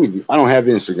don't have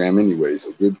Instagram anyway,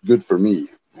 so good for me.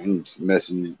 I ain't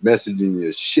messaging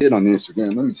you shit on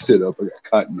Instagram. Let me sit up. I got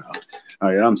cotton mouth. All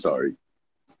right, I'm sorry.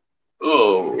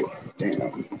 Oh,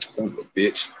 damn, son of a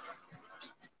bitch.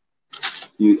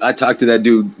 I talked to that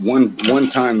dude one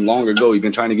time long ago. He's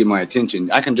been trying to get my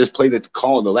attention. I can just play the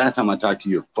call the last time I talked to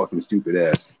your fucking stupid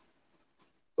ass.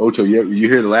 Ocho, you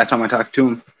hear the last time I talked to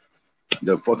him?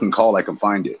 The fucking call, I can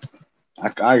find it.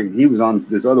 He was on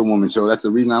this other woman's show. That's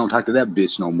the reason I don't talk to that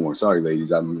bitch no more. Sorry,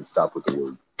 ladies. I'm gonna stop with the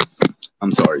word.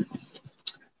 I'm sorry.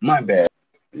 My bad.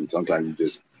 And sometimes you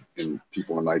just, and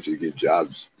people in life, you get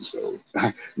jobs. So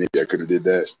maybe I could have did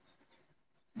that.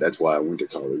 That's why I went to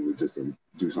college, just to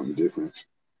do something different.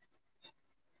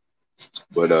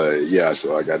 But yeah,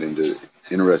 so I got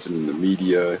interested in the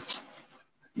media.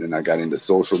 Then I got into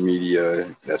social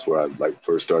media. That's where I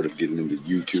first started getting into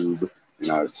YouTube.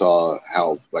 And I saw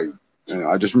how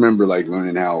I just remember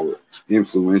learning how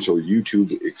influential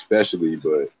YouTube especially,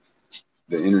 but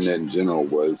the internet in general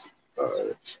was,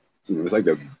 it's like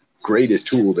the greatest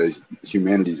tool that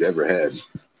humanity's ever had.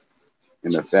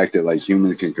 And the fact that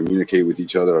humans can communicate with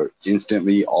each other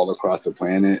instantly all across the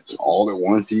planet, all at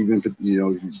once, even,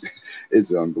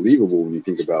 it's unbelievable when you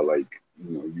think about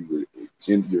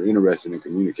you're interested in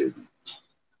communicating.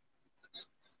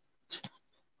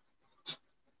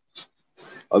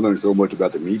 I learned so much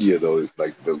about the media though,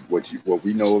 what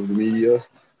we know of the media.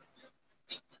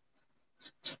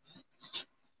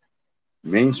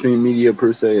 Mainstream media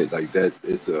per se, that,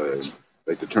 it's the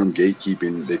term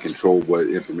gatekeeping. They control what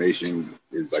information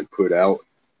is put out.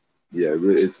 Yeah,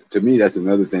 it's, to me, that's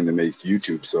another thing that makes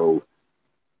YouTube so,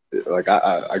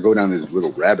 I go down this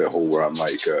little rabbit hole where I'm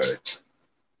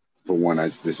for one,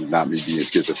 this is not me being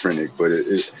schizophrenic, but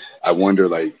I wonder,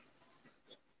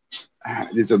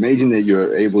 it's amazing that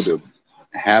you're able to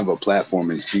have a platform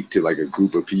and speak to a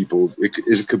group of people.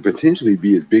 It could potentially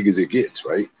be as big as it gets,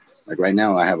 right? Right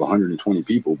now I have 120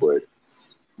 people, but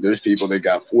there's people that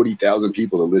got 40,000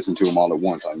 people to listen to them all at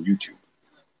once on YouTube.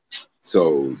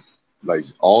 So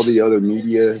all the other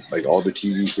media, all the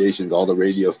TV stations, all the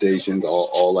radio stations,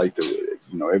 all the,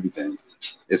 everything,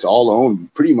 it's all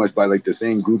owned pretty much by the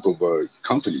same group of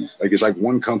companies. It's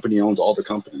one company owns all the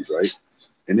companies, right?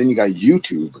 And then you got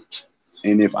YouTube.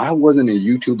 And if I wasn't a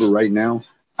YouTuber right now,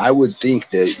 I would think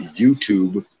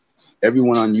that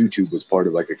everyone on YouTube was part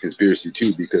of a conspiracy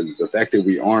too, because the fact that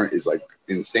we aren't is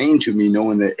insane to me,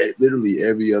 knowing that literally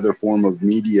every other form of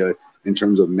media in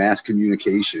terms of mass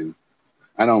communication.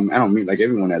 I don't mean like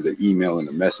everyone has an email and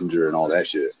a messenger and all that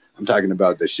shit. I'm talking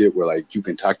about the shit where like you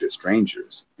can talk to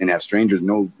strangers and have strangers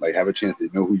know like have a chance to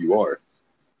know who you are.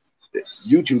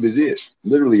 YouTube is it.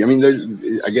 Literally. I mean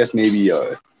there's I guess maybe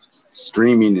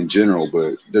streaming in general,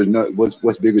 but there's no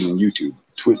what's bigger than YouTube?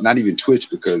 Twitch, not even Twitch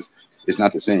because it's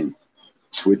not the same.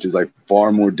 Twitch is like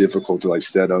far more difficult to like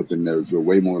set up and they're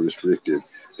way more restrictive.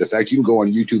 The fact you can go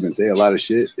on YouTube and say a lot of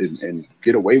shit and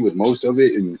get away with most of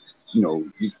it, and you know,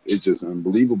 it's just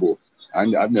unbelievable.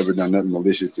 I've never done nothing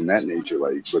malicious in that nature.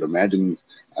 Like, but imagine,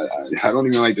 I don't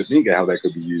even like to think of how that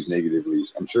could be used negatively.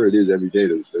 I'm sure it is every day.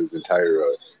 There's entire,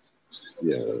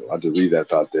 yeah. I'll just leave that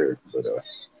thought there. But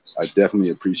I definitely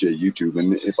appreciate YouTube.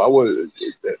 And if I was,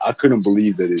 I couldn't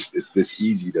believe that it's this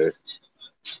easy to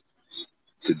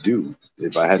do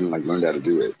if I hadn't like learned how to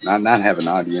do it. Not have an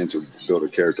audience or build a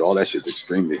character. All that shit's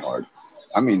extremely hard.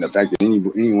 I mean, the fact that any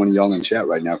one of y'all in chat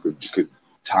right now could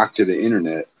talk to the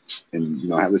internet and you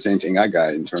know have the same thing I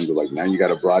got in terms of like now you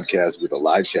got a broadcast with a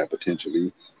live chat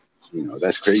potentially. You know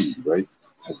that's crazy, right?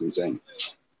 That's insane.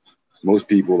 Most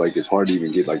people like it's hard to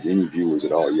even get like any viewers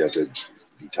at all. You have to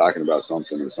be talking about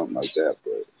something or something like that,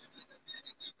 but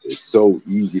it's so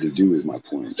easy to do is my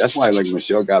point. That's why like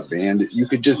Michelle got banned. You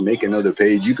could just make another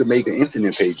page. You could make an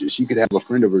infinite pages. She could have a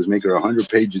friend of hers make her 100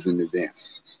 pages in advance.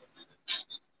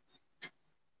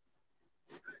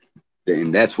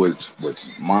 And that's what's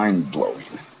mind blowing.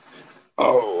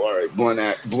 Oh, all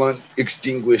right. Blunt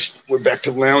extinguished. We're back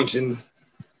to lounging.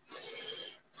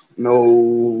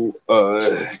 No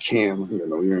Cam. I don't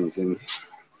know you're anything.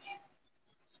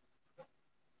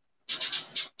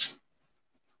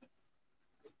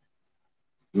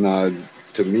 Nah,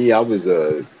 to me, I was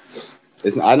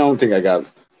it's I don't think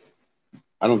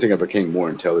I became more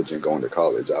intelligent going to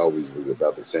college. I always was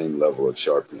about the same level of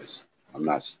sharpness. I'm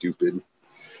not stupid.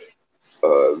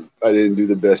 I didn't do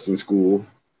the best in school,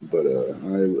 but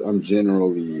I'm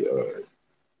generally,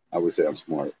 I would say I'm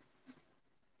smart.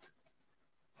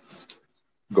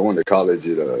 Going to college,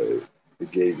 it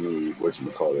gave me what you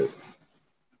call it.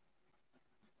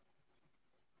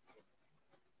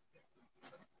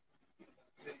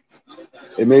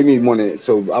 It made me want to.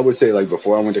 So I would say like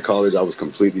before I went to college, I was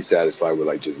completely satisfied with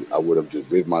like just I would have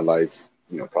just lived my life,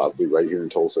 you know, probably right here in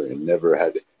Tulsa, and never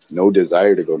had no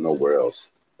desire to go nowhere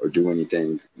else or do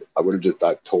anything. I would have just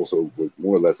thought Tulsa was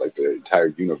more or less like the entire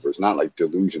universe, not like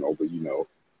delusional, but you know,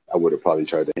 I would have probably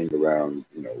tried to hang around,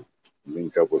 you know,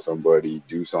 link up with somebody,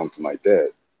 do something like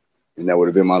that, and that would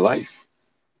have been my life.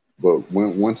 But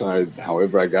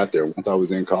however I got there, once I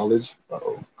was in college,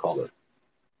 caller.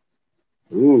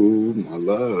 Ooh, my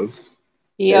love.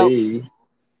 Yo. Hey,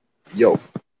 yo.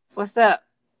 What's up?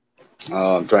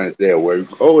 I'm trying to stay away.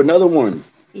 Oh, another one.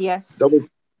 Yes.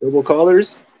 Double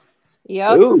callers.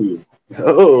 Yep. Ooh.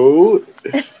 Oh.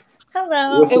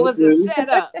 Hello. What's It up, was a dude?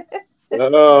 setup.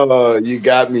 Oh, you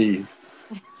got me.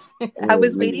 I Oh,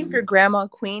 was waiting for man. Grandma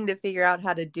Queen to figure out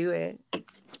how to do it.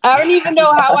 I don't even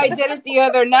know how I did it the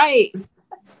other night.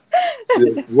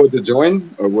 What to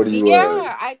join or what do you?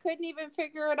 Yeah, I couldn't even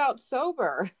figure it out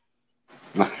sober.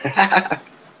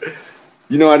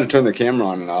 You know how to turn the camera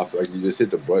on and off. Like you just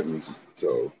hit the buttons.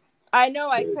 So I know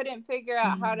I yeah. couldn't figure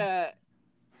out how to.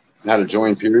 How to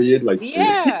join? Period. Like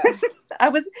Yeah.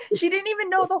 She didn't even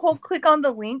know the whole click on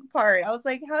the link part. I was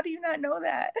like, how do you not know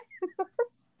that?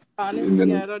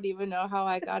 Honestly, I don't even know how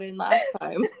I got in last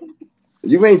time.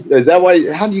 You made is that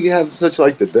why? How do you have such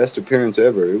like the best appearance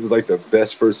ever? It was like the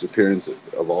best first appearance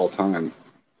of all time.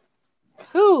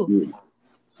 Who?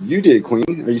 You did, Queen.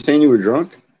 Are you saying you were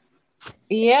drunk?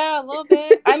 Yeah, a little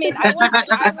bit. I mean, I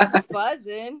was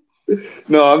buzzing.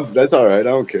 No, that's all right. I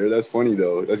don't care. That's funny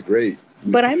though. That's great.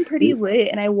 But I'm pretty lit,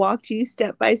 and I walked you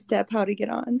step by step how to get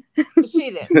on. She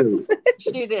did.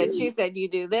 She did. She said, "You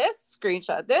do this.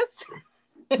 Screenshot this."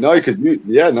 No, because you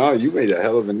made a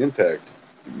hell of an impact.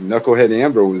 Knucklehead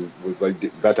Amber was like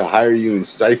about to hire you and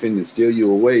siphon and steal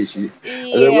you away. I said,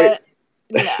 Yeah.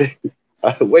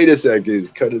 No. wait a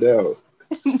second, cut it out.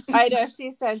 I know.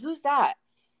 She said, "Who's that?"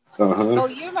 Uh-huh. Oh,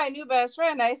 you're my new best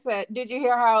friend. I said, "Did you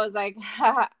hear how I was like,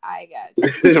 I got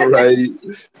you." Right.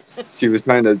 She was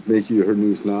trying to make you her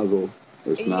new snozzle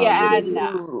or snob, Yeah,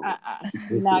 whatever.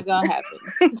 not gonna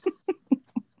happen.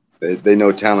 They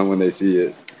know talent when they see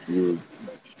it. You were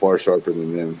far sharper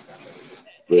than them.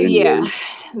 But anyway, Yeah,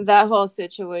 that whole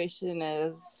situation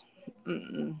is.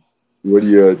 Mm-mm. what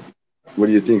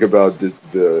do you think about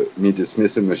the me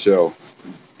dismissing Michelle?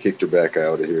 Kicked her back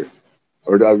out of here,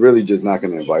 or I really just not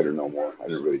going to invite her no more? I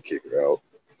didn't really kick her out.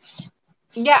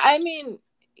 Yeah, I mean,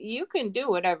 you can do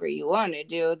whatever you want to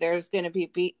do. There's going to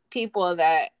be people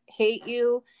that hate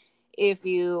you. If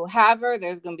you have her,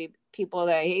 there's going to be people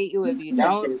that hate you if you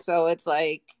don't. So it's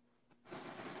like,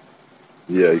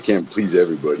 yeah, you can't please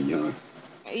everybody, huh?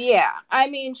 yeah. I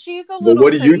mean, she's a But little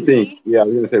what do you think? crazy. Yeah, I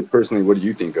was gonna say personally, what do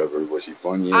you think of her? Was she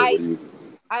funny, or what do you?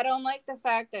 I don't like the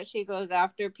fact that she goes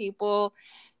after people,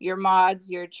 your mods,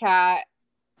 your chat,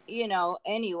 you know,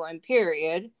 anyone,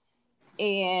 period.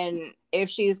 And if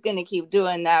she's going to keep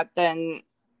doing that, then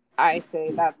I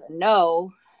say that's a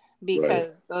no,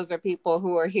 because those are people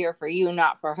who are here for you,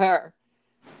 not for her.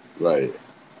 Right.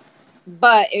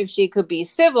 But if she could be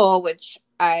civil, which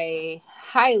I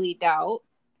highly doubt,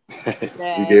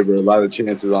 You gave her a then lot of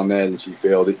chances on that, and she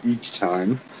failed it each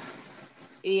time.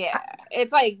 yeah,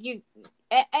 it's like you,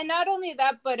 and not only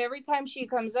that, but every time she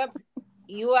comes up,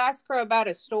 you ask her about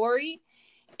a story,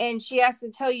 and she has to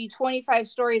tell you 25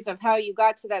 stories of how you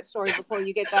got to that story before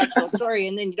you get the actual story,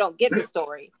 and then you don't get the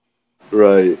story.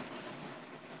 Right.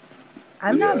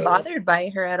 I'm not bothered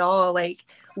by her at all. Like,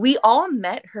 we all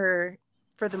met her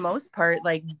for the most part,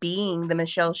 like being the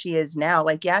Michelle she is now.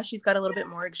 Like, yeah, she's got a little bit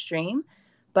more extreme,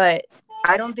 but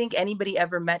I don't think anybody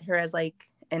ever met her as like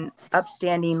an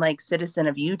upstanding like citizen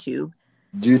of YouTube.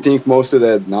 Do you think most of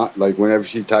that, not like whenever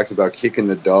she talks about kicking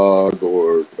the dog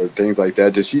or things like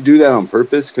that, does she do that on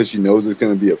purpose because she knows it's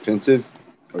going to be offensive?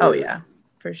 Or, oh yeah,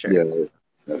 for sure. Yeah.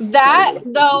 That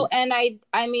though, and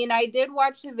I mean, I did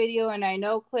watch the video, and I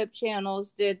know clip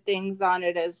channels did things on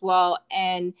it as well,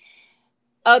 and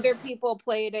other people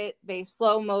played it, they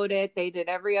slow-moed it, they did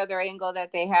every other angle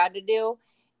that they had to do,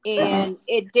 and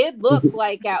it did look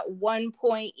like at one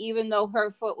point, even though her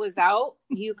foot was out,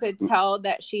 you could tell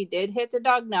that she did hit the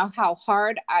dog. Now how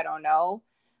hard, I don't know.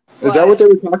 Is that what they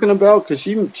were talking about? Because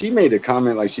she made a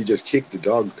comment like she just kicked the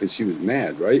dog because she was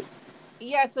mad, right?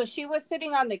 Yeah, so she was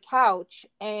sitting on the couch,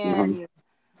 and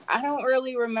I don't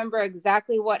really remember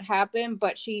exactly what happened,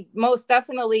 but she most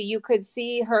definitely, you could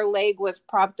see her leg was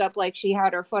propped up, like she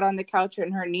had her foot on the couch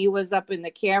and her knee was up in the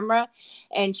camera,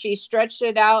 and she stretched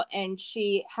it out, and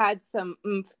she had some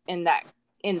oomph in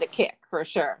the kick for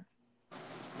sure.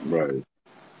 Right.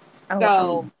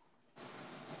 So,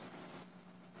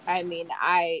 I mean,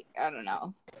 I don't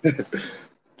know.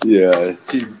 Yeah,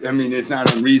 I mean, it's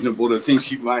not unreasonable to think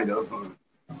she might have.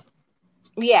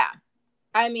 Yeah.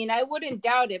 I mean, I wouldn't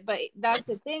doubt it, but that's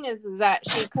the thing is that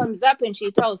she comes up and she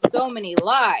tells so many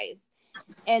lies.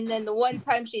 And then the one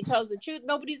time she tells the truth,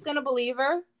 nobody's going to believe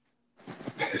her.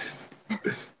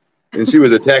 And she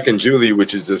was attacking Julie,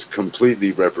 which is just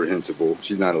completely reprehensible.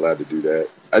 She's not allowed to do that.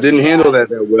 I didn't handle that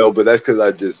well, but that's because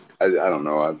I don't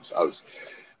know.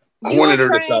 I wanted her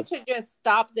to just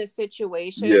stop the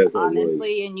situation,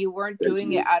 honestly, and you weren't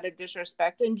doing it out of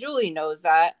disrespect. And Julie knows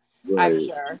that, I'm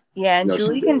sure. Yeah, and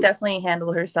Julie can definitely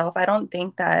handle herself. I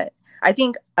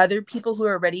think other people who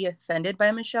are already offended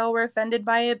by Michelle were offended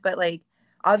by it, but like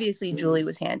obviously Julie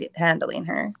was handling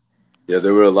her. Yeah,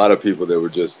 there were a lot of people that were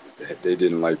they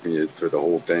didn't like me for the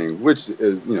whole thing, which,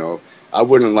 you know, I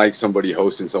wouldn't like somebody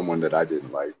hosting someone that I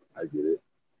didn't like. I get it.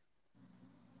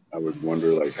 I would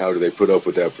wonder, like, how do they put up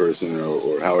with that person,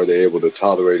 or how are they able to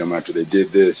tolerate them after they did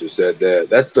this or said that?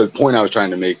 That's the point I was trying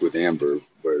to make with Amber,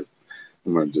 but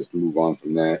I'm going to just move on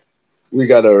from that. We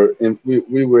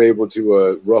were able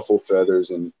to ruffle feathers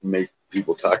and make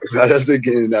people talk about us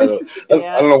again. I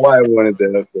don't know why I wanted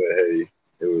that, but hey,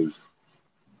 it was.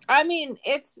 I mean,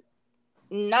 it's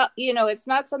not, it's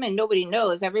not something nobody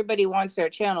knows. Everybody wants their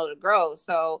channel to grow.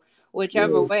 So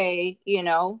whichever way,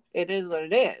 it is what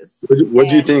it is. What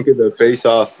do you think of the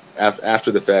face-off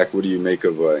after the fact? What do you make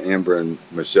of Amber and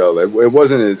Michelle? It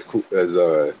wasn't as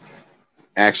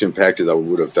action-packed as I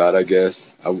would have thought, I guess.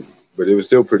 But it was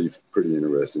still pretty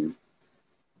interesting.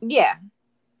 Yeah,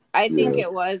 I think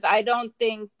it was. I don't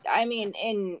think, I mean,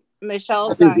 in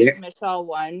Michelle's eyes, Michelle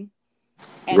won.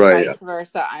 And vice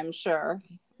versa, I'm sure.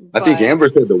 I think Amber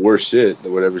said the worst shit.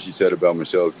 Whatever she said about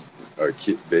Michelle's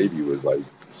baby was like,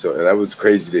 so that was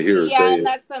crazy to hear her say. Yeah, and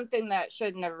that's something that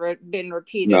shouldn't have been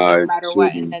repeated, no matter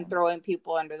what, and then throwing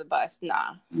people under the bus.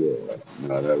 Nah. Yeah,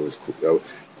 no, that was cool.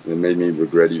 It made me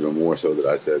regret even more so that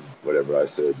I said whatever I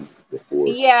said before.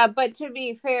 Yeah, but to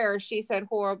be fair, she said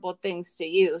horrible things to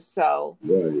you, so.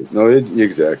 Right. No,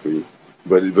 exactly.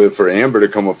 But for Amber to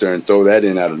come up there and throw that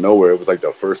in out of nowhere, it was like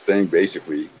the first thing,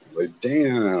 basically. Like,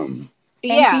 damn.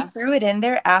 And she threw it in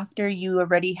there after you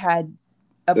already had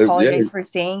apologized for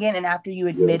saying it, and after you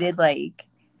admitted, like,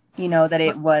 that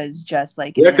it was just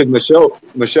like. Yeah, because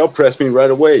Michelle pressed me right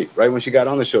away, right when she got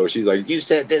on the show. She's like, "You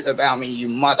said this about me, you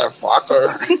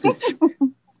motherfucker."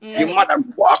 You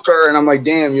motherfucker. And I'm like,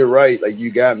 damn, you're right. Like, you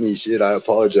got me. Shit, I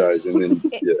apologize. And then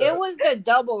it was the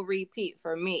double repeat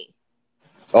for me.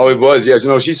 Oh, it was, yeah.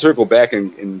 She circled back,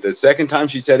 and the second time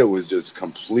she said it was just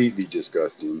completely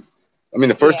disgusting. I mean,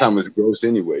 the first time was gross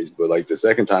anyways, but like the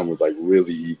second time was like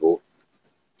really evil.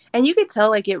 And you could tell,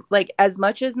 like, it, like, as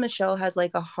much as Michelle has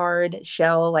like a hard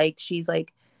shell, like she's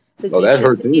like that facetious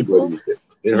hurts to people, anybody.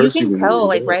 It you hurts you can when tell you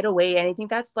like right away. And I think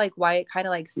that's like why it kind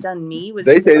of like stunned me, was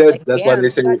they because say I was that like, that's why they damn,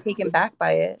 say she got taken back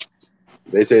by it.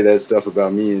 They say that stuff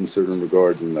about me in certain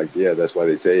regards, and like, yeah, that's why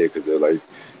they say it, because they're like,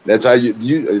 that's how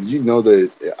you know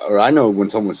that, or I know when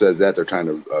someone says that they're trying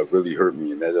to really hurt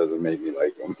me, and that doesn't make me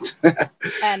like them.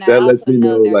 And I That also lets me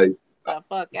know know, they're like, the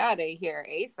fuck out of here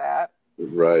ASAP.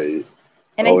 right.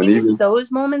 And I think it's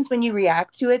those moments when you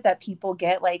react to it that people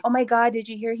get like, oh my God, did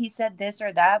you hear he said this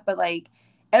or that? But like,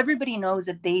 everybody knows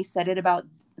if they said it about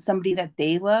somebody that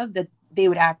they love, that they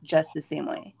would act just the same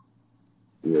way.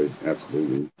 Yeah,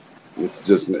 absolutely. It's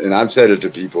just, and I've said it to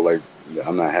people, like,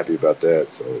 I'm not happy about that,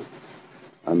 so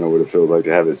I know what it feels like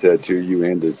to have it said to you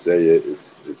and to say it.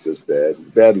 It's just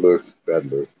bad look.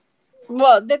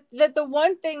 Well, the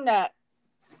one thing that,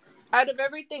 out of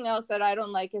everything else that I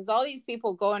don't like, is all these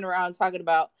people going around talking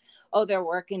about, oh, they're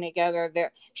working together,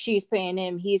 she's paying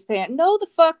him, he's paying. No, the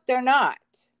fuck they're not.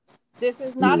 This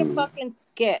is not a fucking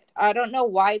skit. I don't know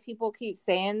why people keep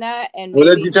saying that. And well,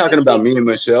 they'd be talking about me and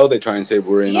Michelle. They try and say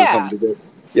we're in on something together.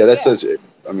 Yeah, that's such a,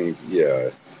 I mean, yeah.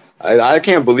 I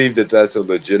can't believe that that's a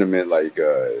legitimate, like,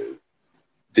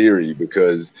 theory,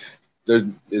 because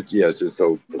it's just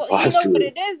so preposterous. Well, you know what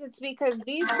it is? It's because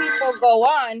these people go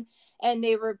on and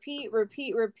they repeat,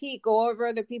 go over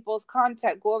other people's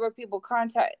content,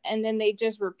 and then they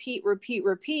just repeat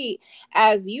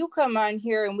as you come on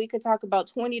here, and we could talk about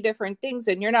 20 different things,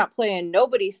 and you're not playing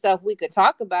nobody's stuff. We could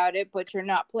talk about it, but you're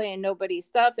not playing nobody's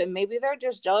stuff, and maybe they're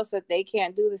just jealous that they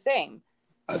can't do the same.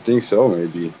 I think so,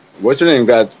 maybe. What's her name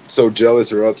got so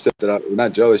jealous or upset that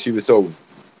not jealous, she was so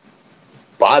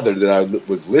bothered that I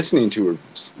was listening to her,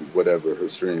 whatever, her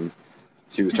stream.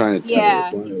 She was trying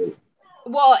to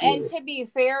well, and to be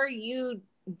fair, you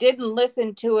didn't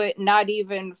listen to it not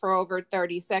even for over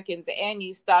 30 seconds, and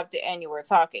you stopped it and you were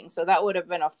talking, so that would have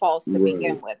been a false to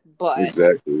begin with. But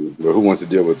exactly, but who wants to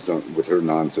deal with her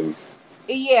nonsense?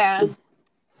 Yeah,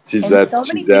 she's so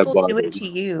many people do it to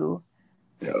you.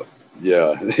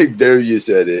 Yeah, there you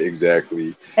said it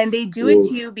exactly. And they do it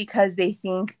to you because they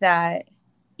think that,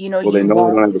 you know, well, they know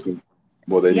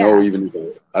they know, even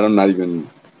if I'm not even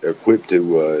equipped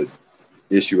to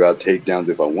issue out takedowns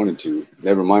if I wanted to.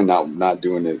 Never mind not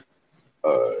doing it.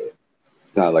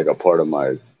 It's not like a part of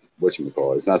my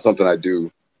whatchamacallit. It's not something I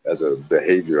do as a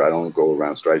behavior. I don't go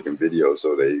around striking videos,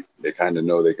 so they kind of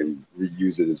know they can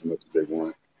reuse it as much as they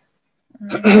want.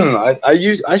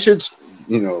 I should,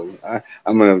 you know,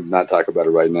 I'm gonna not talk about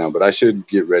it right now, but I should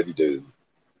get ready to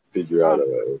figure out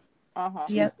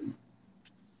Yep.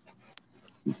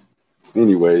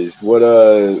 Anyways, what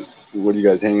are you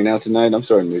guys hanging out tonight? I'm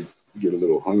starting to get a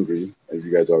little hungry. Have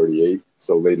you guys already ate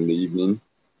so late in the evening?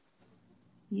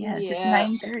 Yes, it's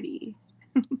 9:30.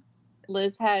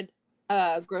 Liz had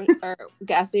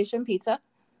gas station pizza.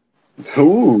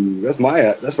 Ooh, that's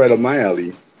right up my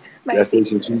alley. Gas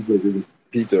station cheeseburger and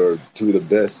pizza are two of the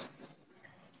best.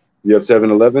 You have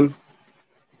 7-Eleven?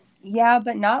 Yeah,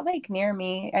 but not like near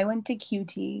me. I went to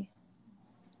QT.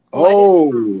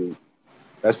 Oh,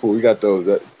 that's cool. We got those.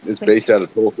 It's based out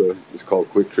of Tulsa. It's called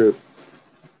Quick Trip.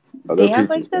 They have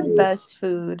like the best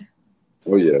food.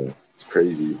 Oh yeah, it's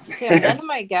crazy. Yeah, none of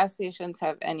my gas stations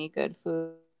have any good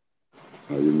food.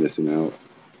 Oh, you're missing out.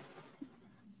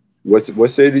 What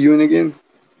state are you in again?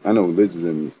 I know Liz is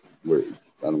in where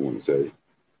I don't want to say.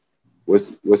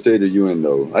 What state are you in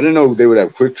though? I didn't know they would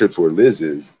have Quick Trips where Liz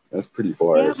is. That's pretty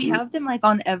far. Yeah, we have them like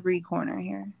on every corner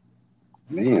here.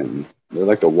 Man, they're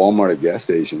like the Walmart at gas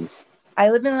stations.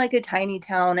 I live in like a tiny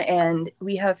town, and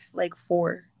we have like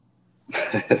 4.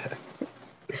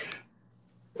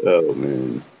 Oh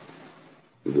man,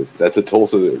 that's a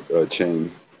Tulsa chain.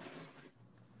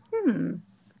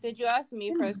 Did you ask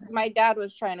me first? My dad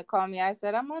was trying to call me. I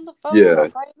said I'm on the phone. Yeah. I'll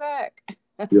call you back.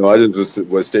 I just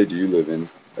what state do you live in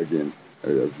again?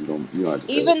 You don't have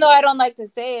to even though I don't like to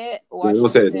say it. Don't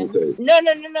say it. Don't say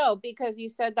it. No, because you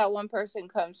said that one person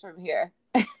comes from here.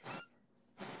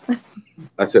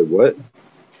 I said what?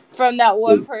 From that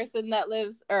one person that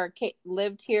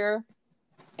lived here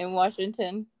in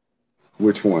Washington.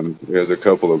 Which one? There's a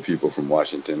couple of people from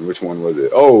Washington. Which one was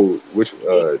it? Oh, which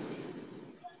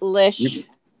Lish.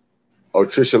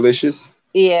 Trisha Licious?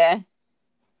 Yeah.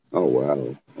 Oh wow.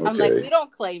 Okay. I'm like, we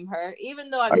don't claim her, even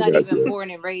though I'm not even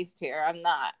born and raised here. I'm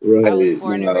not. Right. I was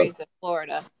born and raised in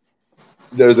Florida.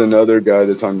 There's another guy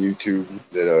that's on YouTube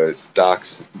that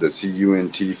stocks the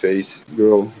CUNT face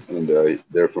girl, and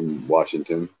they're from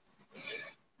Washington.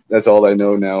 That's all I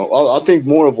know now. I'll think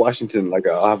more of Washington. Like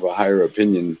I'll have a higher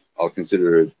opinion I'll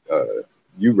consider it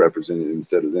you represented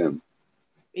instead of them.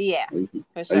 Yeah,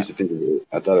 for sure. I used to think of it.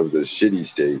 I thought it was a shitty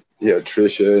state. Yeah,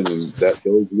 Trisha and then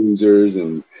those losers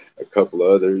and a couple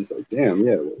others. Like, damn,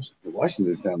 yeah,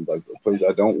 Washington sounds like a place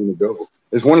I don't want to go.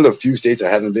 It's one of the few states I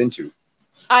haven't been to.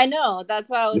 I know. That's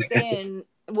why I was saying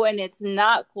when it's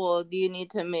not cold, you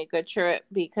need to make a trip,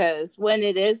 because when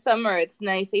it is summer, it's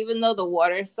nice. Even though the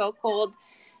water's so cold,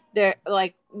 there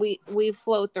like we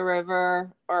float the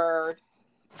river, or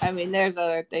I mean, there's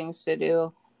other things to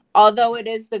do. Although it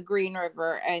is the Green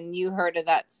River, and you heard of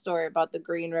that story about the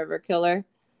Green River killer.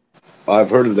 I've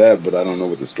heard of that, but I don't know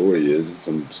what the story is.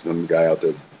 Some guy out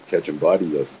there catching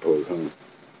bodies, I suppose, huh?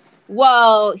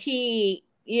 Well, he,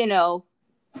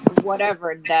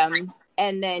 whatever them,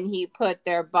 and then he put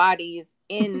their bodies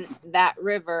in that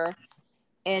river,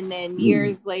 and then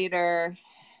years later,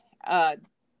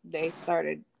 they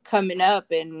started coming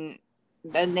up, and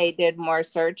then they did more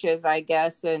searches, I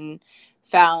guess, and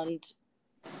found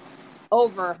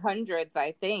over hundreds,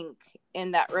 I think,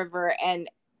 in that river, and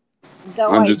though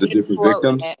hundreds I of did different float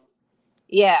victims. in it,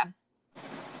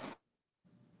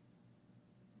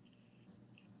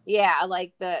 yeah,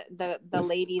 like the That's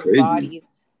ladies' crazy.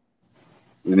 bodies.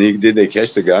 And did they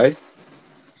catch the guy?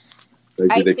 Like, did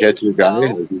they think catch the guy?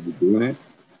 so. Like, he was doing it?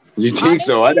 You think Honestly,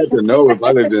 so? I'd have to know if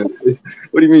I lived in.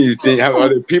 What do you mean? You think? How are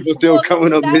there people still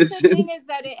coming up that's missing? the thing, is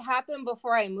that it happened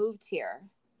before I moved here.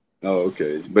 Oh,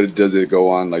 okay. But does it go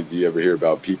on? Like, do you ever hear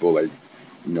about people like,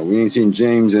 we ain't seen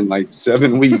James in like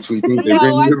 7 weeks. We think the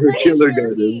Green River Killer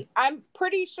got him. I'm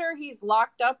pretty sure he's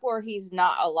locked up or he's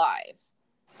not alive.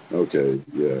 Okay,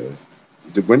 yeah.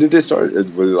 When did this start? Was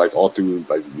it like all through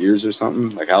like years or something?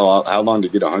 Like how long to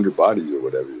get 100 bodies or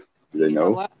whatever? Do they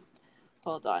know? What?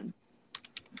 Hold on.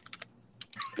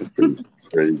 That's pretty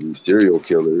crazy. Serial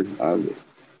killer.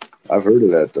 I've heard of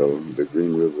that though. The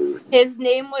Green River. His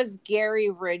name was Gary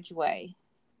Ridgway.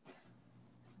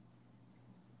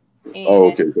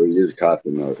 Oh, okay. So he is caught.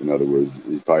 In other words,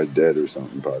 he's probably dead or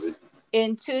something. Probably.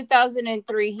 In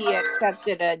 2003, he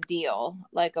accepted a deal,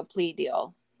 like a plea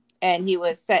deal, and he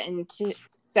was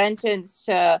sentenced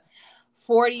to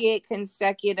 48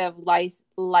 consecutive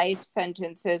life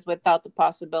sentences without the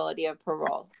possibility of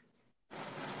parole.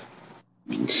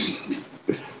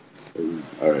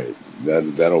 All right,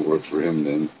 that'll work for him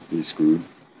then. He's screwed.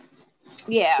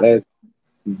 Yeah.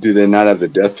 Do they not have the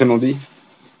death penalty?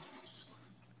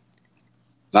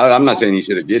 I'm not saying he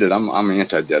should have get it. I'm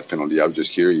anti-death penalty. I was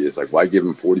just curious. Like, why give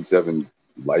him 47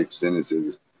 life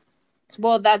sentences?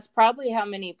 Well, that's probably how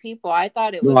many people. I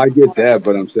thought it was. No, I get that,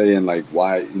 but I'm saying, like,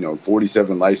 why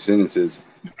 47 life sentences,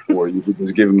 or you could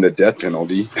just give him the death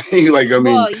penalty. Like, I mean,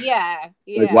 well, yeah.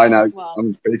 Like, why not? Well,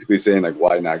 I'm basically saying, like,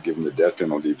 why not give him the death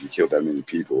penalty if you killed that many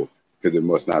people? Because it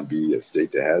must not be a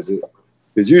state that has it.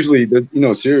 Because usually,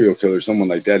 serial killer, someone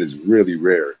like that is really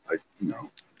rare. Like,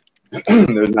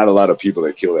 there's not a lot of people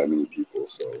that kill that many people,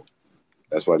 so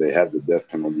that's why they have the death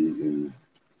penalty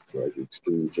for like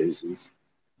extreme cases.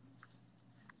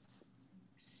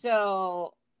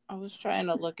 So I was trying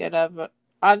to look it up.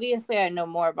 Obviously, I know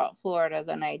more about Florida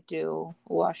than I do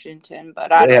Washington,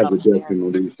 but I don't know. They have the death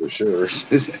penalty for sure,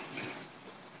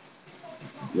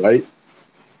 right?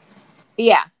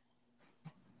 Yeah.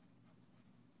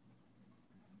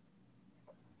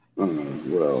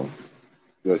 Well,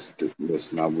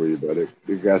 let's not worry about it.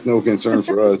 You guys, no concern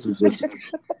for us. He was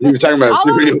talking about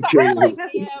serial killer. Like,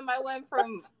 damn, I went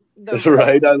from the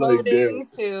right. I like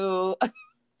to.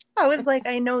 I was like,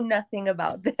 I know nothing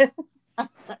about this.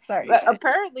 Sorry. But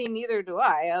apparently, neither do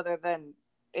I, other than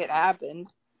it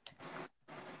happened.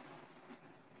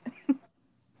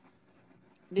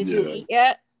 Did you eat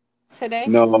yet today?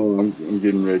 No, I'm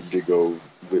getting ready to go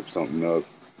whip something up.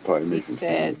 Probably make some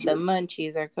sandwiches. The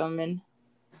munchies are coming.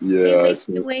 Yeah.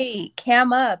 Wait,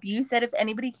 cam up. You said if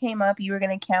anybody came up, you were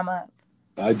gonna cam up.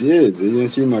 I did. You didn't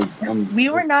see my. We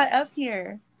were not up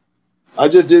here. I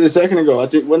just did a second ago. I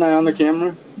think wasn't I on the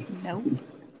camera? Nope.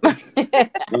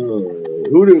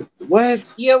 Who did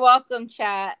what? You're welcome,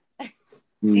 chat.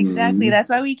 Exactly. That's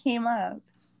why we came up.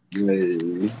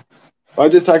 Hey. I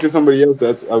just talked to somebody else.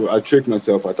 I tricked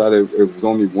myself. I thought it was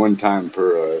only one time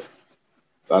per.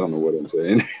 I don't know what I'm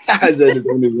saying. I said it's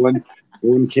only one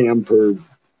cam per.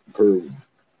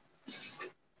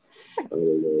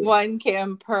 One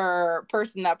cam per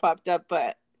person that popped up,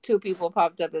 but 2 people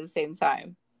popped up at the same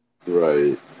time.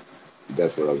 Right.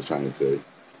 That's what I was trying to say.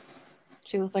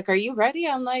 She was like, "Are you ready?"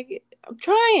 I'm like, "I'm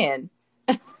trying."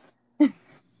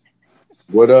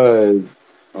 What here's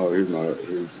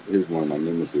one of my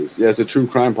nemesis. Yeah, it's a true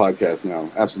crime podcast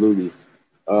now. Absolutely.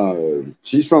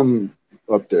 She's from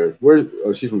up there.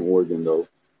 She's from Oregon though.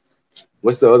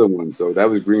 What's the other one? So that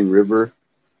was Green River.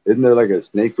 Isn't there like a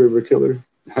Snake River killer?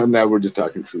 Now we're just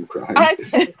talking true crime. I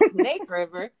said Snake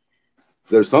River.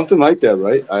 There's something like that,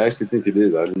 right? I actually think it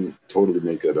is. I didn't totally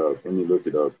make that up. Let me look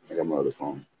it up. I got my other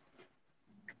phone.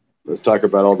 Let's talk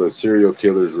about all the serial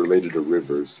killers related to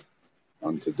rivers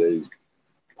on today's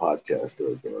podcast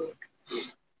of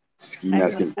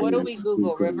Skimask Friends. What do we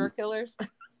Google? River killers?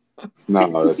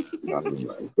 No, that's not even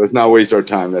right. Let's not waste our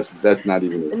time. That's not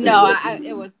even. No,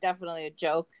 it was definitely a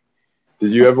joke.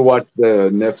 Did you ever watch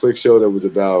the Netflix show that was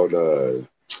about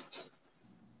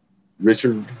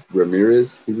Richard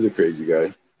Ramirez? He was a crazy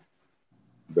guy.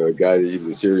 The guy that he was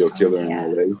a serial killer in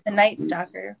LA. The Night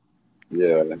Stalker.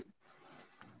 Yeah.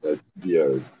 The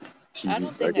TV. I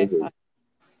don't think I saw.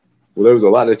 Well, there was a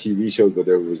lot of TV shows, but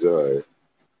there was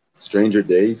Stranger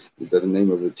Days. Is that the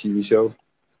name of a TV show?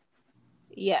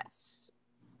 Yes.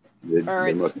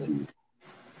 There must be.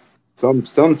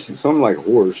 Some like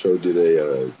horror show did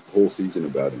a whole season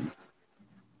about him.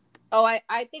 Oh,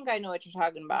 I think I know what you're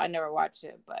talking about. I never watched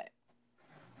it, but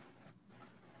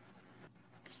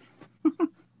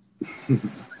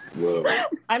Well,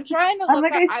 I'm trying to look. I'm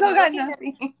like, I still got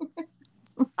nothing.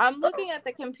 I'm looking at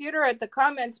the computer at the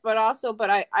comments, but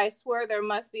I swear there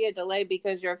must be a delay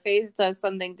because your face does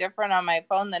something different on my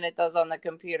phone than it does on the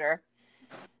computer.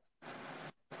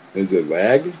 Is it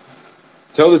lag?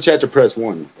 Tell the chat to press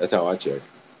 1. That's how I check.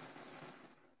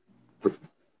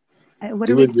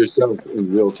 Do it yourself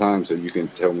in real time so you can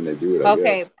tell when they do it. I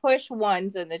guess. Push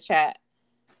 1s in the chat.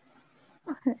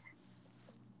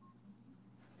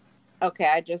 Okay,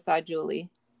 I just saw Julie.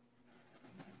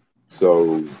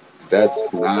 So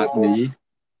that's not me.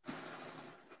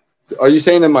 Are you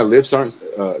saying that my lips aren't?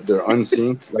 They're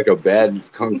unsynced, like a bad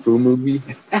kung fu movie?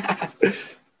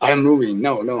 I'm moving.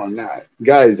 No, I'm not.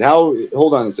 Guys,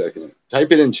 hold on a second.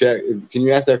 Type it in chat. Can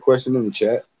you ask that question in the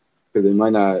chat? Because they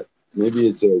might not. Maybe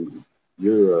it's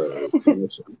your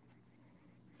connection.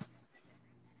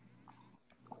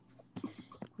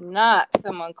 Not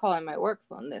someone calling my work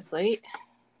phone this late.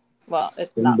 Well,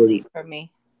 it's not late for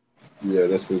me. Yeah,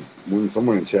 that's when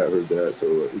someone in chat heard that, so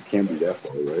it can't be that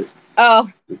far, right?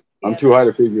 Oh. I'm too high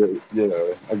to figure it.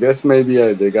 Yeah, I guess maybe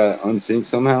they got unsynced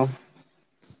somehow.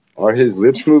 Are his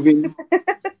lips moving?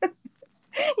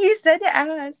 You said to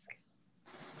ask.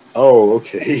 Oh,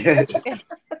 okay.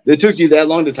 It took you that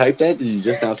long to type that? Did you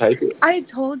just now type it? I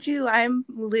told you I'm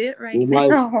lit right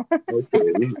now.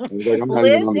 Okay.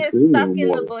 Liz is stuck in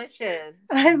the bushes.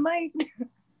 I'm like,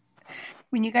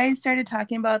 when you guys started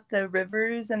talking about the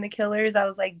rivers and the killers, I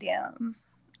was like, damn.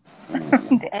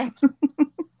 Damn.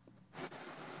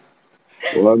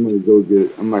 Well, I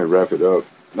might wrap it up.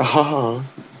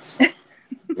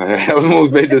 I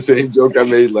almost made the same joke I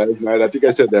made last night. I think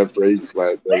I said that phrase,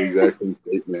 that exact same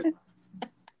statement.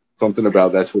 Something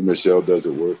about that's what Michelle does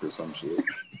at work or some shit.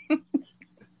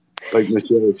 Like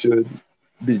Michelle should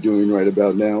be doing right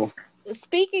about now.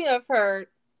 Speaking of her,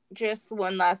 just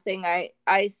one last thing.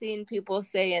 I seen people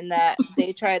saying that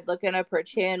they tried looking up her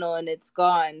channel and it's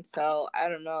gone. So I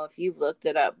don't know if you've looked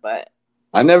it up, but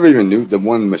I never even knew the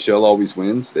one Michelle Always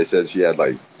Wins. They said she had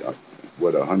like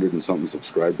 100 and something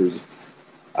subscribers.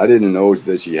 I didn't know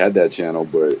that she had that channel,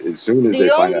 but as soon as they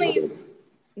find out about it.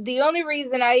 The only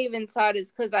reason I even saw it is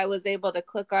because I was able to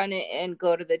click on it and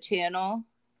go to the channel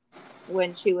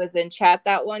when she was in chat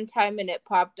that one time and it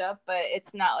popped up, but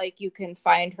it's not like you can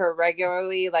find her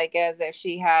regularly, like as if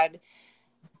she had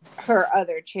her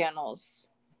other channels.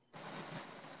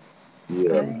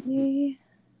 Yeah.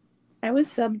 I was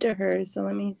subbed to her, so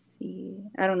let me see.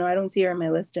 I don't know. I don't see her on my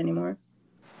list anymore.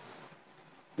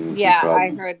 Yeah, I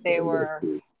heard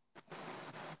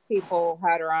people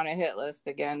had her on a hit list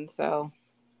again, so.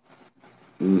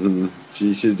 Mm-hmm.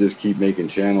 She should just keep making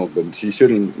channels, but she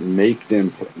shouldn't make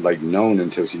them like known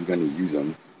until she's going to use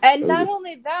them. And not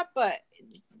only that, but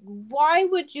why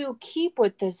would you keep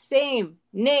with the same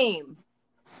name?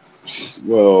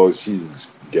 Well, she's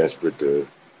desperate to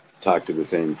talk to the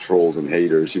same trolls and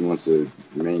haters. She wants to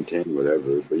maintain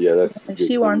whatever. But yeah,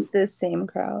 she wants this same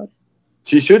crowd.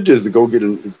 She should just go get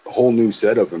a whole new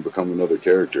setup and become another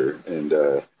character. And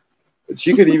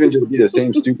she could even just be the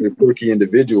same stupid, quirky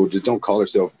individual. Just don't call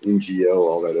herself MGL,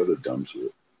 all that other dumb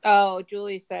shit. Oh,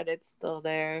 Julie said it's still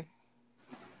there.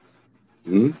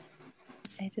 Hmm?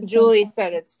 Julie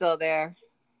said it's still there.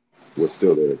 What's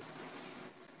still there?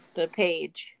 The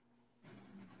page.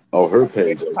 Oh, her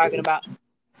page. We're talking about.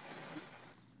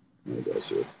 I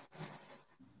gotcha.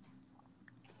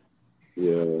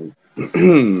 Yeah.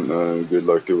 Good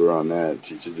luck to her on that.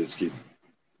 She should just keep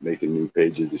making new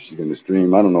pages if she's going to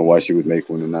stream. I don't know why she would make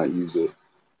one and not use it.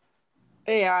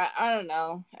 Yeah, I don't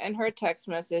know. And her text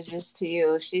messages to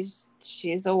you, she's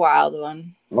a wild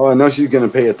one. Oh, I know she's gonna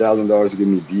pay $1,000 to get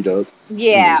me beat up.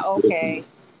 Yeah, okay.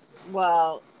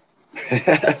 Well,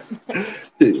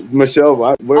 Michelle,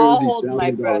 where are I'll these hold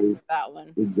my breath $1,000? for that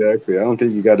one. Exactly. I don't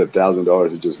think you got $1,000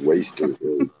 to just waste or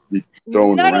be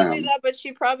throwing Not only around. that, but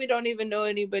she probably don't even know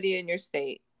anybody in your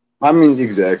state. I mean,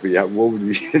 exactly. What would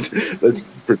we? Let's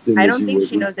pretend I that don't she think she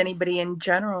wouldn't. knows anybody in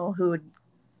general who would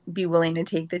be willing to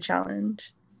take the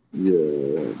challenge.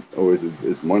 Yeah. Oh,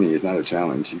 it's money. It's not a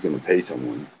challenge. She's gonna pay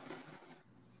someone.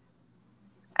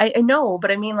 I know,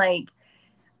 but I mean, like,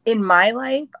 in my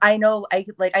life, I know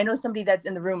somebody that's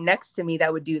in the room next to me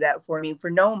that would do that for me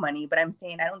for no money. But I'm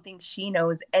saying I don't think she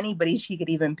knows anybody she could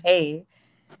even pay.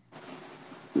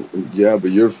 Yeah,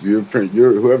 but your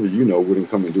whoever you know wouldn't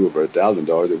come and do it for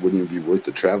 $1,000. It wouldn't even be worth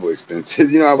the travel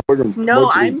expenses. You know, I work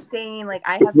No, I'm saying like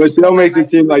I have. Michelle makes it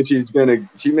seem like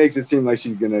she makes it seem like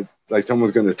she's gonna, like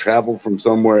someone's gonna travel from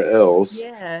somewhere else,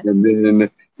 Yeah. and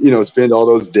then spend all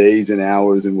those days and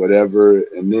hours and whatever,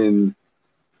 and then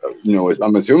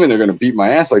I'm assuming they're gonna beat my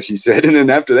ass like she said, and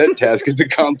then after that task is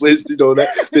accomplished,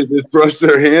 that they just brush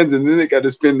their hands, and then they got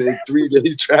to spend their 3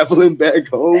 days traveling back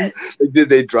home. Like, did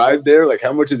they drive there? Like,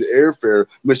 how much is airfare?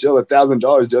 Michelle,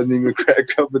 $1,000 doesn't even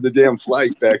cover the damn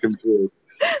flight back and forth.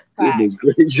 Goodness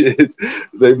gracious.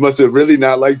 They must have really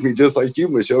not liked me just like you,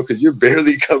 Michelle, because you're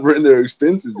barely covering their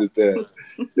expenses at that.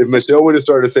 If Michelle would have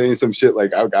started saying some shit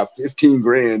like, I've got 15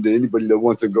 grand to anybody that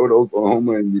wants to go to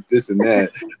Oklahoma and this and that,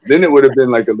 then it would have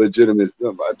been like a legitimate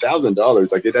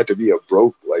 $1,000. Like, it'd have to be a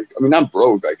broke, like, I mean, not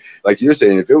broke, like you're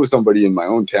saying, if it was somebody in my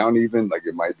own town, even, like,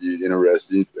 it might be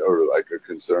interesting or like a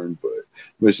concern. But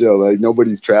Michelle, like,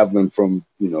 nobody's traveling from,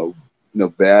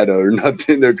 Nevada or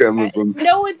nothing. They're coming from.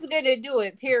 No one's gonna do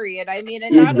it. Period. I mean,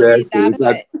 and not only that,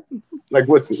 but like,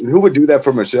 who would do that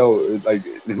for Michelle? Like,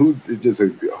 who is just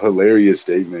a hilarious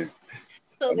statement.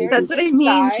 So that's what I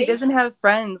mean. She doesn't have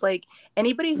friends. Like,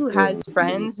 anybody who has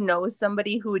friends knows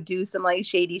somebody who would do some like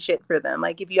shady shit for them.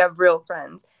 Like, if you have real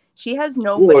friends, she has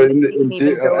nobody that she can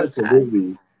even go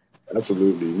absolutely.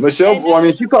 Absolutely. Michelle, well, I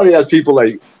mean, she probably has people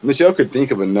like, Michelle could think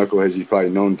of a knucklehead she's probably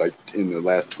known like in the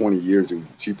last 20 years who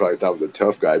she probably thought was a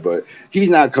tough guy, but he's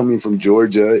not coming from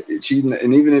Georgia.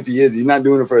 And even if he is, he's not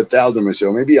doing it for 1,000,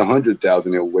 Michelle. Maybe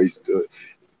 100,000 he'll waste, the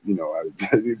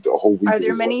whole week. Are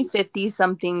there many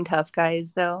 50-something tough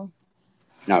guys, though?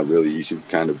 Not really. You should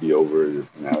kind of be over it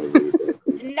now.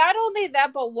 Not only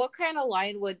that, but what kind of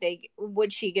line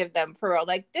would she give them for real?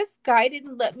 Like, this guy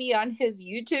didn't let me on his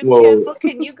YouTube channel.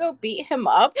 Can you go beat him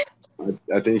up?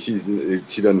 I think she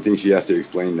doesn't think she has to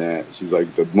explain that. She's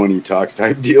like the money talks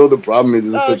type deal. The problem is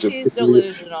she's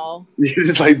delusional.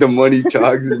 It's like the money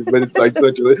talks, but it's like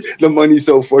the money's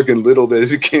so fucking little that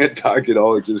it can't talk at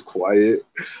all. It's just quiet.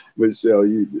 Michelle,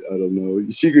 I don't know.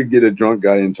 She could get a drunk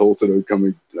guy in Tulsa to come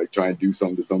and like try and do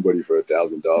something to somebody for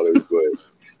 $1,000, but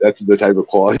that's the type of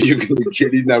quality you can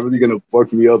get. He's not really gonna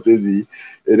fuck me up, is he?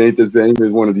 It ain't the same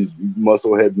as one of these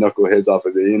musclehead knuckleheads off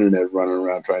of the internet running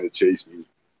around trying to chase me.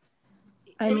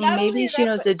 I mean, maybe she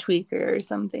knows a tweaker or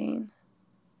something.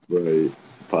 Right.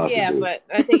 Possible. Yeah, but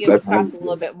I think it would cost a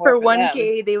little bit more. For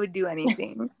 1K, they would do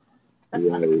anything.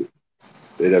 Right.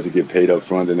 They'd have to get paid up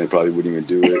front, and they probably wouldn't even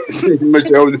do it.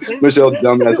 Michelle's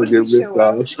dumbass would get ripped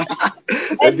off.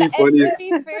 That'd be funny. And to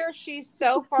be fair, she's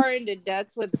so far into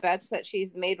debts with bets that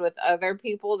she's made with other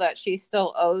people that she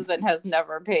still owes and has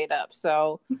never paid up.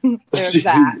 So there's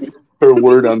that. Her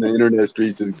word on the internet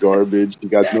streets is garbage. She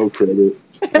got no credit.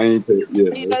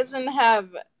 She doesn't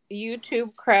have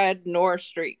YouTube cred nor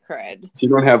street cred. She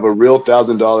don't have a real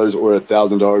 $1,000 or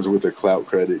 $1,000 worth of clout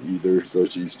credit either. So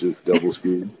she's just double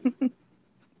screwed.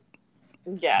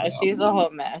 Yeah, she's a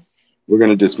whole mess. We're going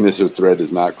to dismiss her threat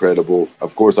as not credible.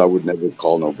 Of course, I would never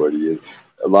call nobody.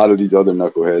 A lot of these other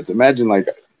knuckleheads, imagine like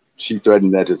she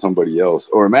threatened that to somebody else.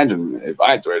 Or imagine if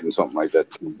I threatened something like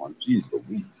that to someone. Jeez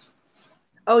Louise.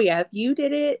 Oh, yeah. If you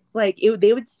did it, like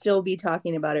they would still be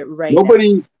talking about it right now.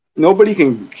 Nobody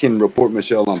can report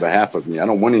Michelle on behalf of me. I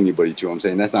don't want anybody to. I'm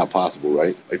saying that's not possible,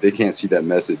 right? Like, they can't see that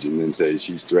message and then say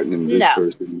she's threatening this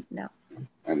person. No.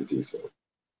 I don't think so.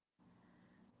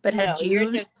 But had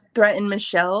you threatened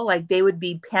Michelle, like, they would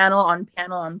be panel on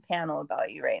panel on panel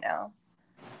about you right now.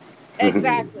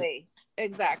 Exactly.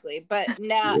 But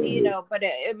now, but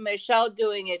if Michelle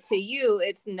doing it to you,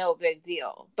 it's no big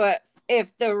deal. But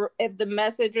if the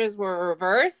messages were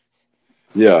reversed,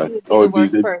 yeah, you would be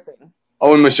the worst person.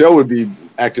 Oh, and Michelle would be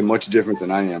acting much different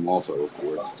than I am also, of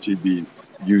course. She'd be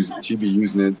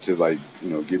using it to, like,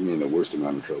 get me in the worst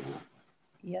amount of trouble.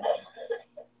 Yeah.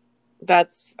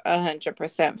 That's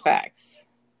 100% facts.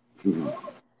 Mm-hmm.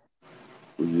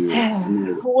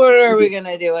 What are we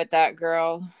gonna do with that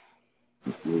girl?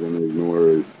 We're gonna ignore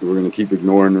her. We're gonna keep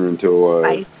ignoring her until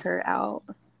ice her out.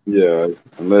 Yeah,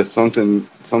 unless something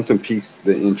piques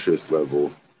the interest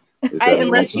level.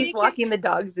 Unless she's walking the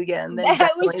dogs again, then I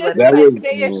was just that gonna would,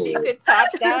 say if she could top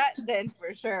that, then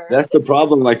for sure. That's the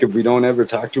problem. Like if we don't ever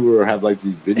talk to her or have like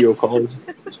these video calls,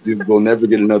 we'll never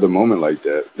get another moment like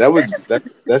that.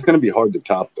 That's gonna be hard to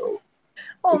top though.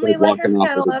 Only like let her walking off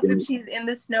pedal of up if she's in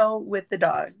the snow with the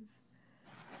dogs.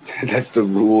 That's the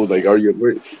rule. Like, are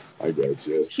you? I guess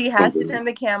yeah. She has to turn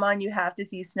the cam on. You have to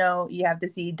see snow. You have to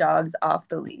see dogs off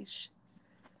the leash.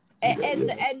 And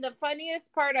the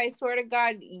funniest part, I swear to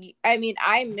God, I mean,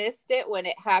 I missed it when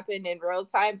it happened in real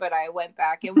time, but I went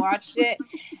back and watched it.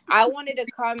 I wanted to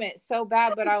comment so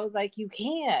bad, but I was like, you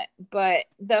can't. But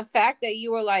the fact that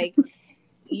you were like,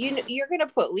 you're gonna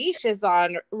put leashes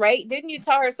on, right? Didn't you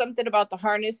tell her something about the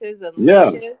harnesses and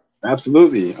leashes?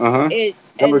 Absolutely. And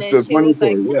then she was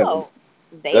like, no,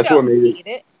 they don't need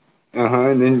it.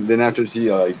 And then after she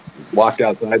like walked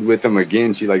outside with him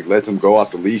again, she like lets him go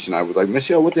off the leash, and I was like,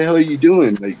 Michelle, what the hell are you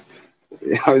doing? Like,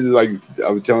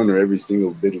 I was telling her every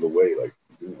single bit of the way, like,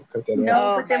 cut that out.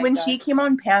 No, but then when she came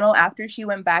on panel after she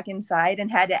went back inside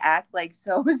and had to act like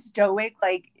so stoic,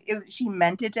 like she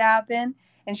meant it to happen,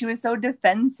 and she was so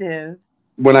defensive.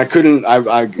 When I couldn't,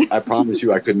 I promise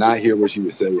you, I could not hear what she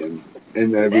was saying,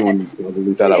 and everyone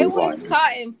probably thought I was lying. It was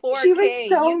caught in 4K. She was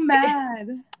so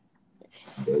mad.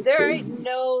 There ain't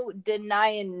no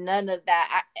denying none of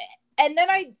that. And then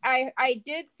I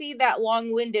did see that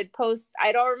long-winded post.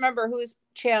 I don't remember whose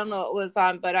channel it was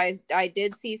on, but I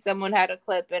did see someone had a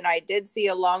clip, and I did see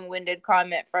a long-winded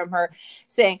comment from her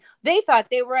saying they thought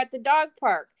they were at the dog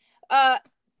park.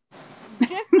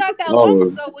 Just not that long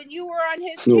ago, when you were on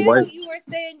his channel, you were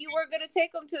saying you were going to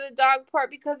take them to the dog park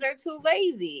because they're too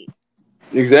lazy.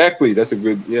 Exactly. That's a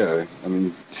good, yeah. I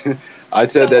mean, I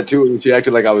said that too, and she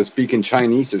acted like I was speaking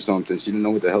Chinese or something. She didn't know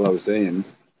what the hell I was saying.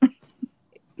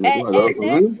 And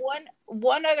then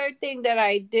one other thing that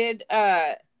I did,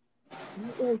 what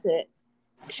was it?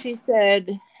 She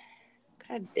said,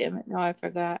 God damn it, no, I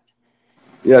forgot.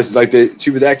 Yeah, it's like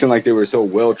she was acting like they were so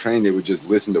well trained they would just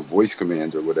listen to voice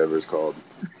commands or whatever it's called.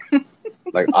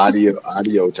 Like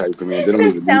audio type commands. They don't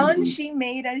the sound she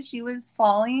made as she was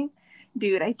falling.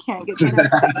 Dude, I can't get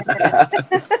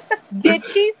that. Did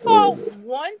she fall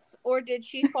once or did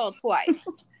she fall twice?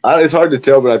 It's hard to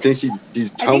tell, but I think she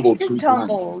tumbled. I think she just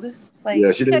tumbled. Like,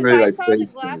 yeah, she didn't really I saw the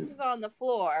glasses on the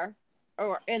floor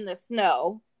or in the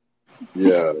snow.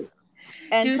 Yeah.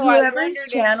 And dude, so whoever's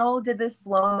channel did the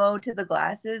slow-mo to the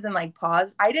glasses and like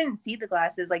paused. I didn't see the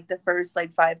glasses like the first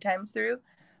like 5 times through,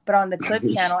 but on the clip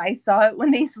channel, I saw it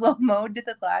when they slow-mo'd to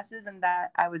the glasses, and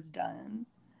that I was done.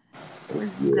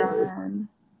 Done.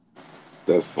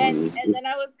 That's funny. And then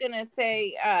I was gonna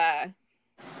say,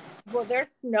 well, there's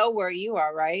snow where you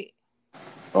are, right?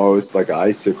 Oh, it's like an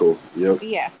icicle. Yep.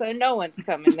 Yeah, so no one's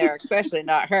coming there, especially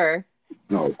not her.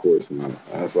 No, of course not.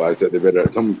 That's why I said they better.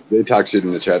 They talk shit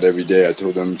in the chat every day. I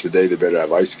told them today they better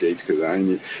have ice skates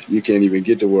because you can't even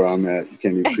get to where I'm at. You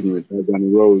couldn't even drive down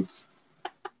the roads.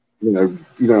 You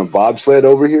gonna bobsled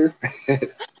over here?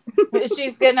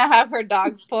 She's gonna have her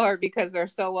dogs pull her because they're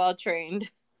so well trained.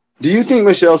 Do you think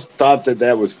Michelle thought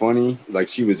that was funny? Like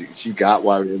she got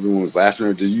why everyone was laughing,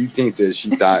 or do you think that she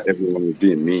thought everyone was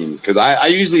being mean? Because I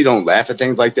usually don't laugh at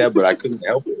things like that, but I couldn't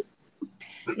help it.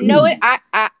 No,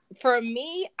 for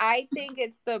me, I think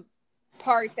it's the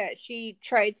part that she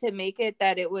tried to make it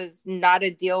that it was not a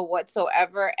deal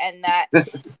whatsoever, and that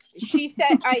she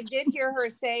said, I did hear her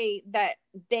say that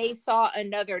they saw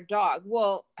another dog.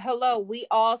 Well, hello, we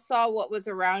all saw what was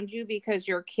around you because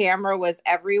your camera was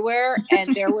everywhere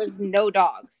and there was no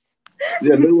dogs.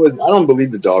 Yeah, there was. I don't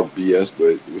believe the dog BS,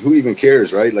 but who even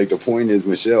cares, right? Like the point is,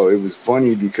 Michelle, it was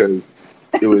funny because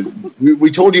it was. We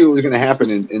told you it was going to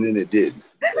happen, and then it did.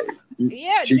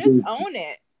 Yeah, just own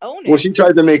it. Own it. Well, she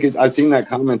tried to make it. I've seen that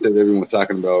comment that everyone was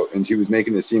talking about, and she was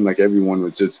making it seem like everyone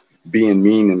was just being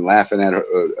mean and laughing at her,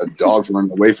 a dog running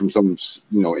away from some,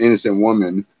 innocent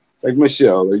woman. It's like,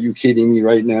 Michelle, are you kidding me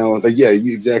right now? Like, yeah,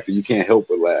 exactly. You can't help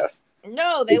but laugh.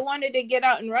 No, they wanted to get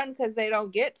out and run because they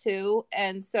don't get to,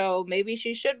 and so maybe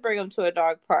she should bring them to a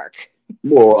dog park.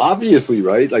 Well, obviously,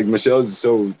 right? Like Michelle's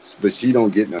but she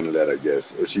don't get none of that, I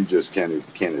guess, or she just can't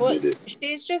admit it.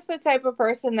 She's just the type of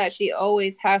person that she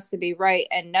always has to be right,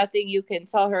 and nothing you can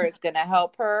tell her is going to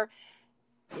help her.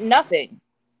 Nothing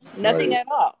right. At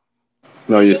all.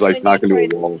 No, you're just like talking to a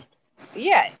wall.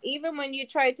 Yeah, even when you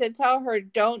tried to tell her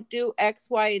don't do X,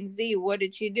 Y, and Z, what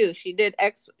did she do? She did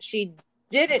X. She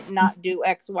didn't not do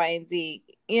X, Y, and Z.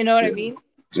 You know what I mean?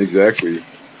 Exactly.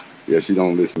 Yeah, she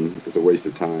don't listen. It's a waste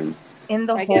of time. In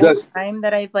the I whole guess. time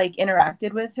that I've like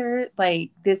interacted with her,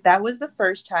 like that was the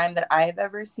first time that I've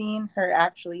ever seen her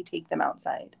actually take them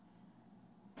outside.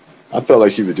 I felt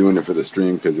like she was doing it for the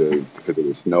stream because of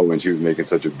the snow, and she was making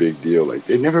such a big deal. Like,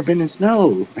 they've never been in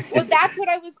snow. Well, that's what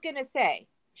I was gonna say.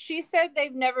 She said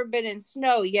they've never been in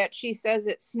snow, yet she says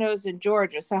it snows in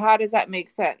Georgia. So how does that make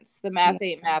sense? The math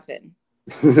ain't mathing.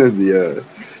 Yeah,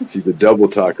 she's a double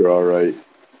talker, all right.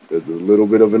 There's a little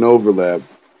bit of an overlap.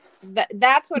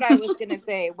 That's what I was gonna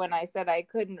say when I said I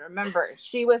couldn't remember.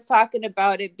 She was talking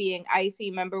about it being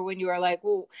icy. Remember when you were like,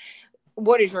 "Well,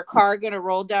 what is your car gonna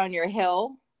roll down your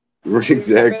hill?"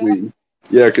 Exactly.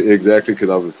 Yeah, exactly. Because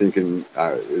I was thinking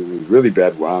it was really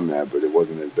bad where I'm at, but it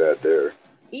wasn't as bad there.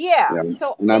 Yeah. Yeah,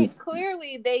 So and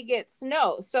clearly they get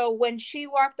snow. So when she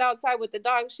walked outside with the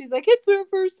dog, she's like, "It's her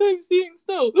first time seeing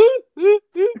snow."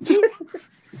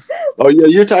 oh yeah,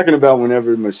 you're talking about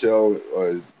whenever Michelle,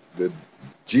 the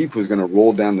Jeep was gonna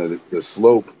roll down the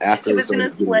slope after It it was gonna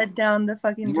started getting sled down the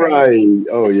fucking driveway. right.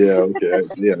 Oh yeah, okay,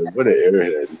 yeah. What an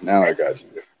airhead! Now I got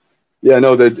you. Yeah,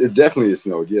 no, that it definitely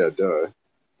snowed. Yeah, duh.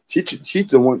 She's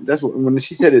the one. That's what when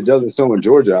she said it doesn't snow in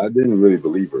Georgia, I didn't really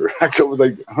believe her. I was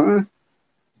like, huh?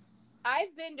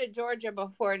 I've been to Georgia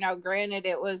before. Now, granted,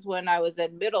 it was when I was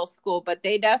in middle school, but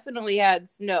they definitely had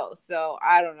snow. So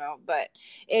I don't know, but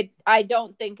I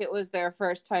don't think it was their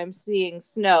first time seeing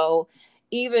snow.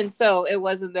 Even so, it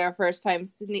wasn't their first time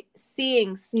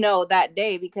seeing snow that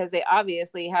day because they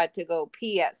obviously had to go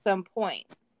pee at some point.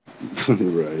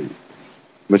 Right.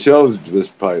 Michelle's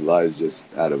just probably lies just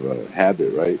out of a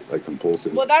habit, right? Like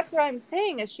compulsive. Well, that's what I'm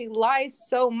saying is she lies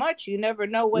so much you never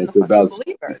know when It's to fucking about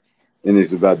believe her. and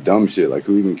it's about dumb shit. Like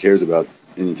who even cares about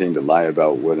anything to lie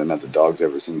about whether or not the dog's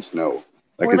ever seen snow?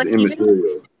 Like Or it's like even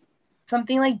immaterial.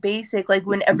 something like basic, like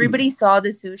when everybody saw the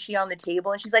sushi on the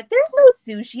table and she's like, "There's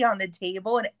no sushi on the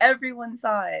table," and everyone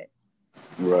saw it.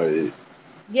 Right.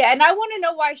 Yeah, and I want to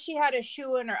know why she had a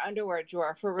shoe in her underwear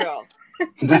drawer for real.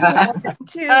 Just one,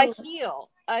 two. A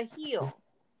heel.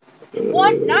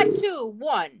 One, not two,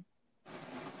 one.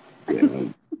 Yeah.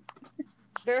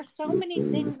 There's so many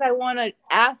things I want to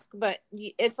ask, but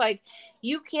it's like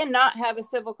you cannot have a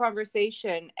civil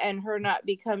conversation and her not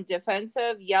become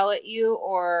defensive, yell at you,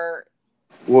 or.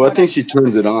 Well, I think she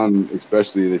turns it on,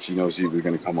 especially that she knows she was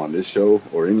going to come on this show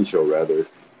or any show rather.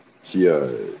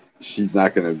 She's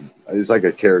not going to. It's like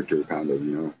a character kind of,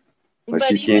 you know. Like But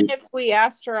she even can't. if we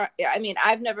asked her, I mean,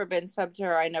 I've never been sub to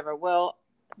her. I never will.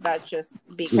 That's just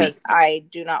because I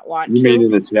do not want You to. mean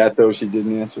in the chat though she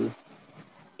didn't answer?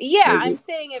 Yeah, Like, I'm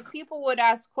saying if people would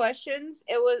ask questions,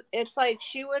 it's like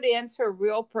she would answer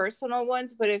real personal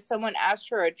ones, but if someone asked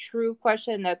her a true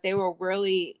question that they were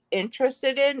really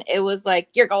interested in, it was like,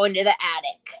 "You're going to the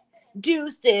attic.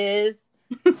 Deuces."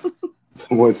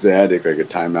 what's the attic? Like a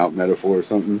timeout metaphor or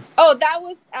something? Oh, that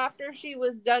was after she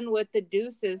was done with the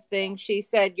deuces thing. She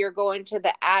said, "You're going to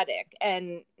the attic."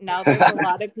 And now there's a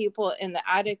lot of people in the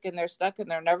attic and they're stuck and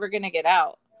they're never going to get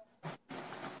out.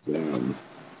 It's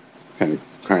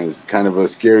kind of a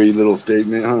scary little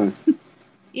statement, huh?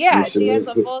 Yeah, she has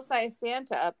a full-size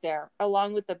Santa up there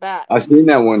along with the bats. I seen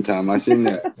that one time. I seen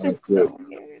that It's clip. so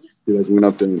weird. She like went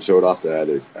up there and showed off the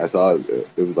attic. I saw it.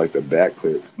 It was like the back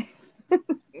clip.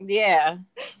 Yeah.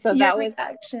 So that was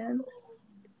reaction.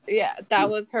 Yeah, that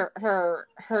was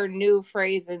her new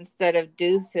phrase instead of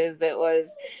deuces. It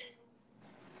was,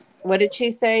 what did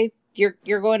she say? You're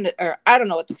going to, or I don't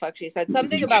know what the fuck she said.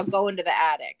 Something about going to the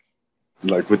attic.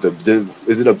 Like with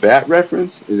is it a bat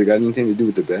reference? Is it got anything to do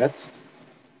with the bats?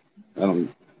 I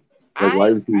don't. Like why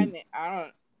is I mean, I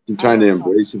don't. She's trying to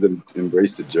embrace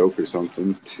the joke or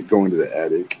something? Going to the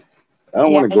attic. I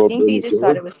don't want to go I up think there. they just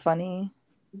thought it was funny.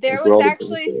 There was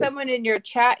actually someone in your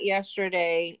chat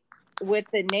yesterday with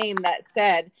the name that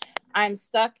said, "I'm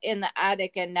stuck in the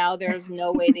attic and now there's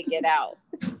no way to get out."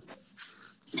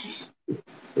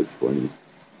 That's funny.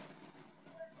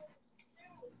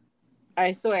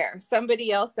 I swear.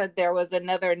 Somebody else said there was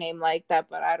another name like that,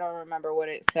 but I don't remember what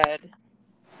it said.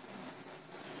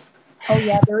 Oh,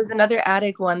 yeah. There was another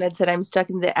attic one that said, "I'm stuck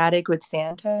in the attic with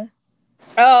Santa."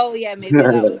 Oh, yeah. Maybe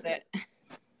that was it.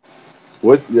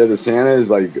 The Santa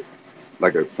is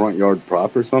like a front yard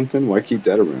prop or something? Why keep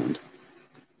that around?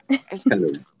 It's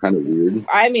kind of weird.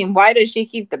 I mean, why does she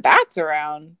keep the bats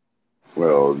around?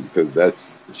 Well,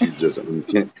 because she's just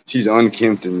she's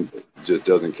unkempt and just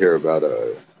doesn't care about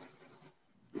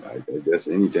I guess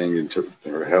anything in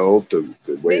her health,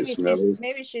 the way it smells.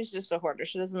 Maybe she's just a hoarder.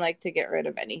 She doesn't like to get rid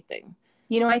of anything.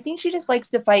 You know, I think she just likes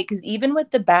to fight because even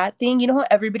with the bat thing, you know how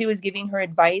everybody was giving her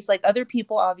advice? Like other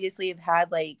people obviously have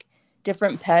had like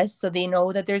different pests, so they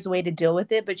know that there's a way to deal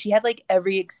with it. But she had like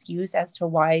every excuse as to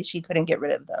why she couldn't get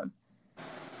rid of them.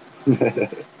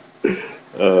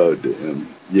 Oh damn.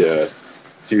 Yeah.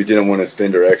 She didn't want to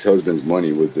spend her ex-husband's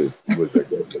money was like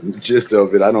the gist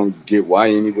of it. I don't get why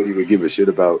anybody would give a shit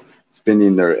about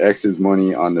spending their ex's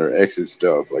money on their ex's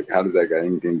stuff. Like, how does that got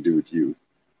anything to do with you?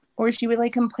 Or she would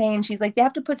like complain. She's like, they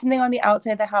have to put something on the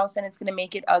outside of the house and it's going to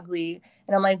make it ugly.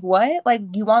 And I'm like, what? Like,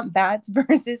 you want bats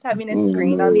versus having a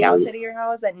screen on the outside of your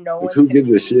house that no Like, one's who going to gives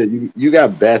a see? shit? You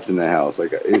got bats in the house.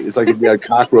 Like, it's like if you had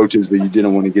cockroaches, but you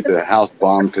didn't want to get the house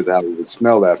bombed because how it would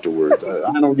smell afterwards.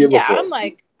 I don't give a Yeah, fuck. I'm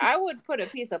like, I would put a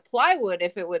piece of plywood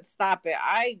if it would stop it.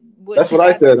 I would That's what I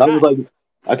rather said. I was not. like,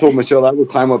 I told Michelle I would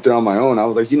climb up there on my own. I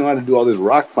was like, you know how to do all this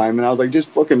rock climbing. I was like, just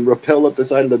fucking rappel up the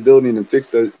side of the building and fix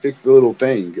the little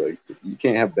thing. Like, you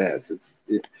can't have bats.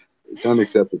 It's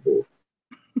unacceptable.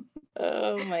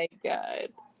 Oh my god,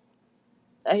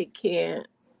 I can't.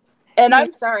 And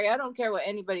I'm sorry, I don't care what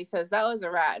anybody says. That was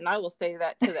a rat, and I will say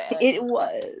that to the end. It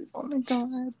was. Oh my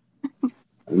God.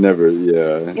 Never,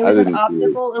 yeah. It was an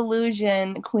optical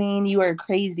illusion, Queen. You are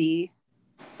crazy.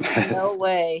 No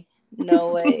way.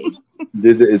 No way.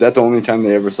 Is that the only time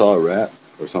they ever saw a rat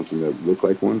or something that looked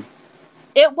like one?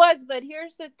 It was, but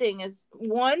here's the thing: is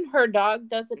one, her dog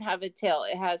doesn't have a tail;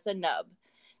 it has a nub.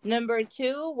 Number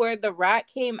two, where the rat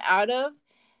came out of,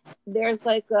 there's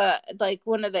like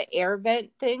one of the air vent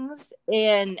things,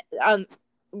 and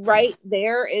right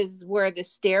there is where the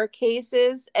staircase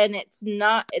is, and it's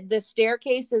not, the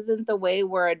staircase isn't the way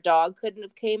where a dog couldn't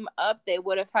have came up. They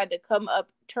would have had to come up,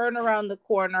 turn around the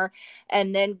corner,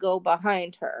 and then go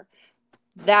behind her.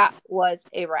 That was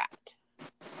a rat.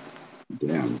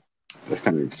 Damn, that's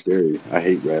kind of scary. I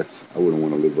hate rats. I wouldn't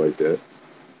want to live like that.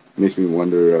 Makes me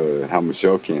wonder how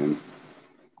Michelle can.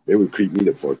 It would creep me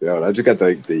the fuck out. I just got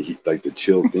the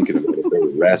chills thinking about it. There were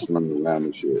rats running around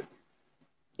and shit.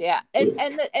 Yeah, and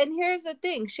here's the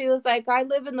thing. She was like, I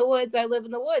live in the woods. I live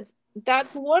in the woods.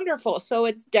 That's wonderful. So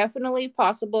it's definitely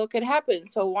possible it could happen.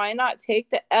 So why not take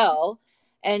the L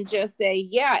and just say,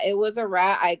 yeah, it was a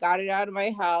rat. I got it out of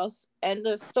my house. End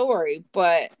of story.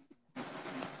 But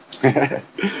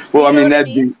well, I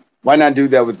mean, why not do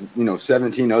that with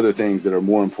 17 other things that are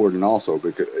more important also?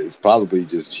 Because it's probably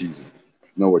just she's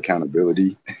no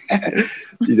accountability.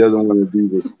 She doesn't want to do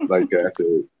this like after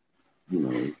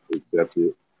accept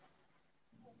it.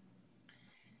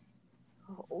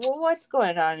 Well, what's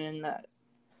going on in the?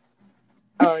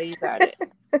 Oh, you got it.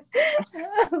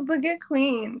 Look at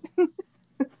Queen.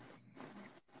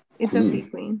 It's okay,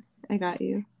 Queen. I got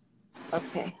you.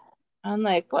 Okay. I'm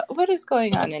like, what is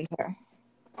going on in here?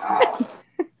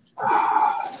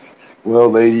 Well,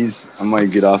 ladies, I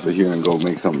might get off of here and go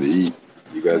make something to eat.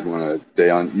 You guys want to stay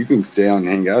on? You can stay on and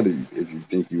hang out if you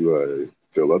think you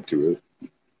feel up to it.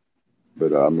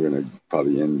 But I'm going to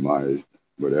probably end my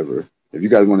whatever. If you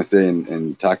guys want to stay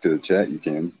and talk to the chat, you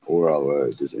can. Or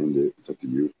I'll just end it. It's up to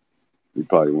you. You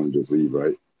probably want to just leave,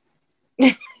 right?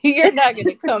 You're not going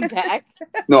to come back.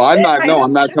 No, I'm not. No,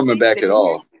 I'm not coming back at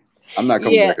all. I'm not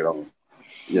coming back at all.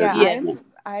 Yeah.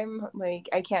 I'm like,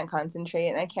 I can't concentrate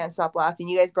and I can't stop laughing.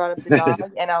 You guys brought up the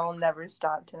dog and I will never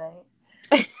stop tonight.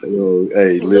 Hello.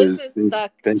 Hey, Liz. Liz is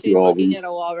stuck. Thank She's you all. looking at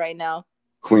a wall right now.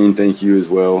 Queen, thank you as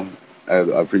well. I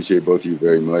appreciate both of you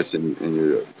very much, and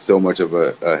you're so much of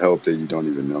a help that you don't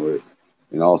even know it.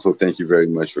 And also, thank you very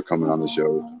much for coming on the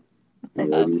show.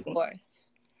 Of course.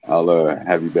 I'll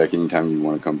have you back anytime you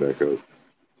want to come back up.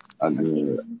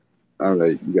 All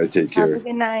right, you guys take care. Have a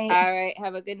good night. All right,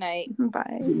 have a good night.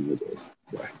 Bye. Good night, guys.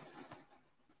 Bye.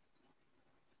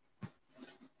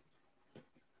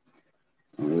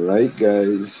 All right,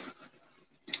 guys.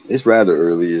 It's rather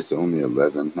early. It's only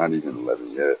 11, not even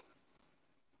 11 yet.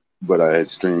 But I had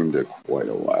streamed quite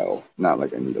a while. Not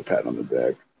like I need a pat on the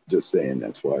back. Just saying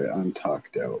that's why I'm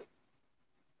talked out.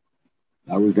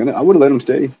 I would have let them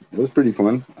stay. It was pretty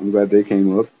fun. I'm glad they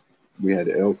came up. We had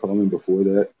L calling before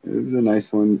that. It was a nice,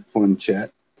 fun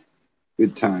chat.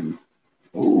 Good time.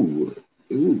 Ooh.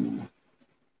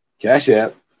 Cash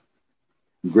App.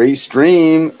 Great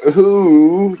stream.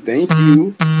 Ooh, thank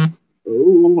you.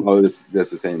 Oh, that's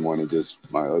the same one. It just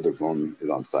my other phone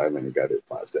is on silent. It got it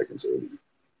 5 seconds early.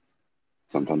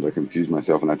 Sometimes I confuse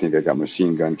myself and I think I got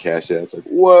Machine Gun Cash Apps. Like,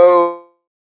 whoa.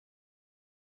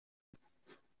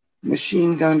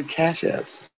 Machine Gun Cash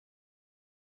Apps.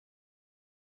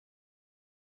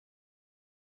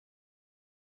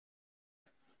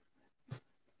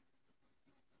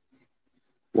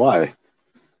 Why?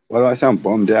 Why do I sound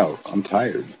bummed out? I'm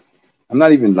tired. I'm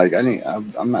not even like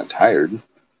I'm not tired. Why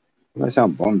do I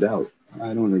sound bummed out?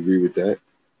 I don't agree with that.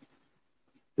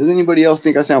 Does anybody else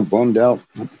think I sound bummed out?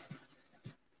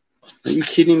 Are you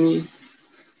kidding me?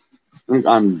 You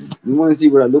want to see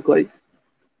what I look like?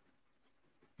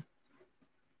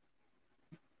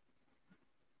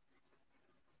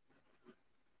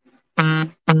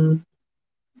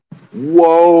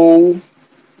 Whoa.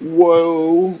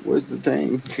 Whoa. Where's the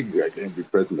thing? I can't be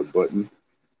pressing the button.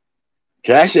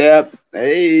 Cash App.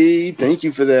 Hey, thank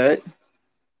you for that.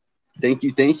 Thank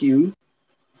you. Thank you.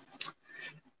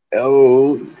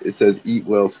 Oh, it says eat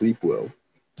well, sleep well.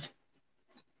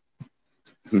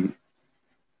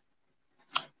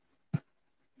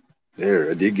 There,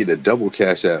 I did get a double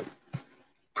Cash App.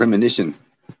 Premonition.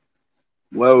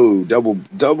 Whoa, double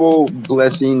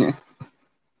blessing.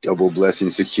 Double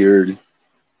blessing secured.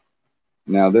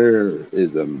 Now there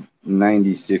is a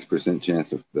 96% chance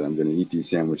that I'm going to eat these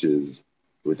sandwiches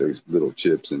with those little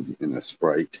chips and a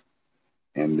Sprite,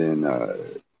 and then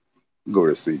go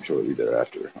to sleep shortly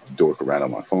thereafter. I'll dork around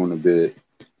on my phone a bit.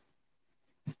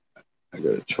 I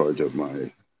got to charge up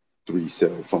my 3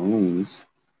 cell phones.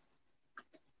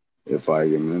 If I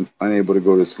am unable to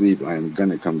go to sleep, I am going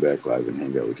to come back live and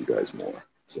hang out with you guys more.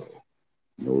 So,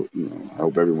 I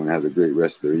hope everyone has a great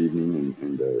rest of their evening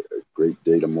and a great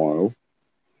day tomorrow.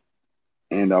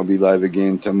 And I'll be live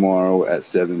again tomorrow at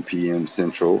 7 p.m.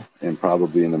 Central, and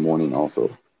probably in the morning also,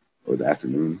 or the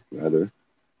afternoon, rather.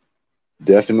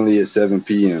 Definitely at 7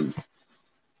 p.m.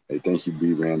 Hey, thank you,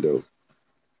 B. Rando.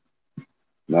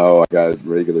 No, I got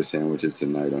regular sandwiches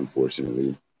tonight,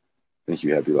 unfortunately. Thank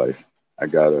you, Happy Life. I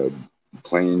got a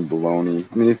plain bologna.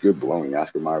 I mean, it's good bologna,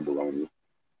 Oscar Mayer bologna,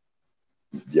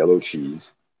 yellow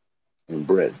cheese, and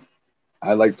bread.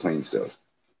 I like plain stuff.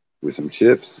 With some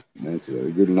chips, that's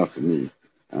good enough for me.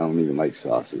 I don't even like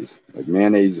sauces. Like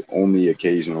mayonnaise only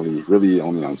occasionally, really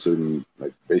only on certain,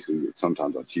 like basically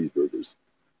sometimes on cheeseburgers.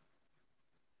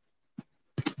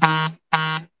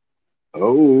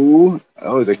 Oh,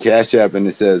 the Cash App, and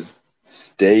it says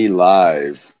stay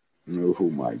live. Oh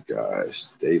my gosh,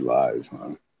 stay live,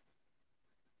 huh?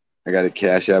 I got a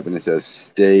Cash App and it says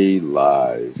stay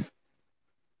live.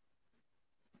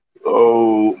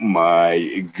 Oh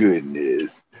my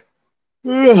goodness.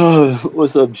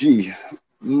 What's up, G?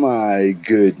 My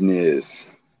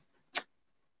goodness.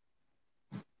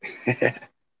 Good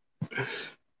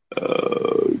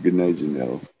night,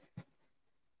 Janelle.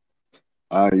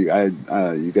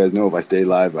 You guys know if I stay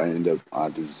live, I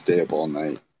just stay up all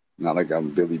night. Not like I'm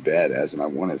Billy Badass and I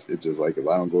want to. It's just like if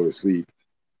I don't go to sleep,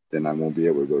 then I won't be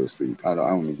able to go to sleep. I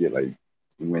only get like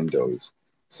windows,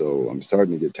 so I'm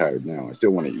starting to get tired now. I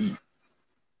still want to eat.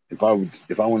 If I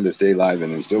wanted to stay live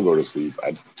and then still go to sleep,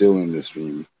 I'd still end the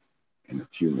stream in a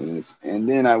few minutes, and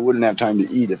then I wouldn't have time to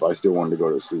eat if I still wanted to go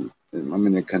to sleep. And I'm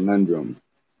in a conundrum.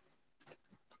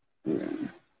 Yeah.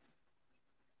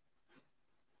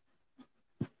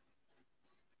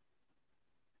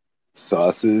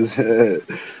 Sauces.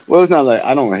 Well, it's not like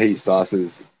I don't hate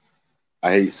sauces.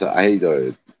 I hate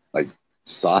like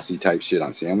saucy type shit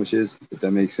on sandwiches, if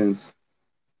that makes sense.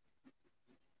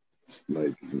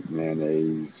 Like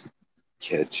mayonnaise,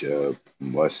 ketchup,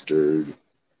 mustard,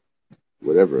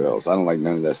 whatever else. I don't like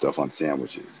none of that stuff on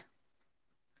sandwiches.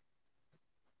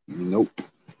 Nope.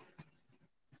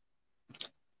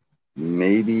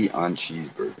 Maybe on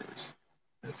cheeseburgers.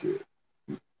 That's it.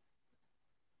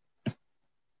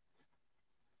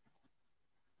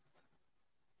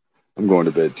 I'm going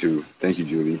to bed too. Thank you,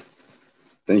 Julie.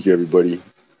 Thank you, everybody.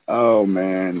 Oh,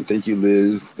 man. Thank you,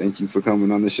 Liz. Thank you for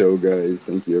coming on the show, guys.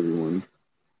 Thank you, everyone.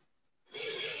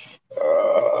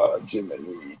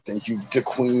 Jiminy. Thank you to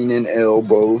Queen and L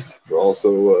both for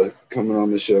also coming on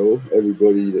the show.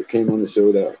 Everybody that came on the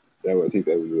show, that I think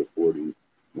that was a 40.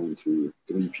 1, 2,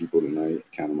 3 people tonight.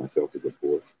 Counting myself as a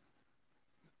fourth.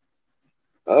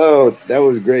 Oh, that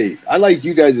was great. I like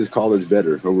you guys as callers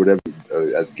better, or whatever,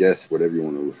 as guests, whatever you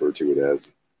want to refer to it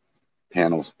as.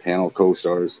 Panel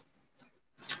co-stars.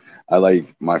 I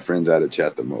like my friends out of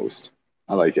chat the most.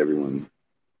 I like everyone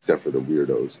except for the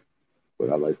weirdos, but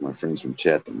I like my friends from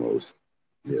chat the most.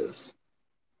 Yes.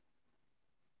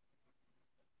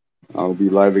 I'll be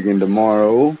live again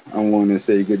tomorrow. I want to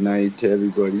say good night to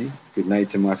everybody. Good night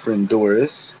to my friend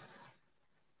Doris.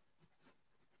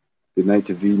 Good night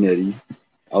to V Netty.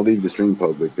 I'll leave the stream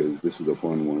public because this was a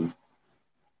fun one.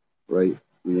 Right?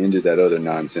 We ended that other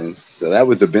nonsense. So that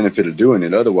was the benefit of doing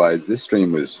it. Otherwise, this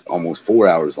stream was almost 4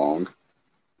 hours long.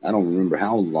 I don't remember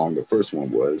how long the first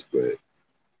one was, but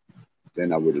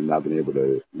then I would have not been able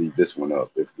to leave this one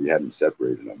up if we hadn't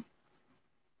separated them.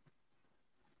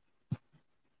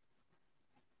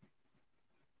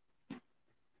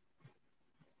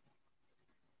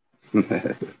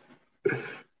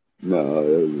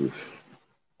 No,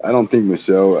 I don't think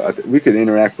Michelle. We could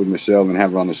interact with Michelle and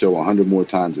have her on the show 100 more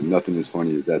times, and nothing as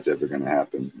funny as that's ever going to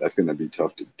happen. That's going to be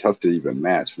tough to even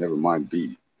match. Never mind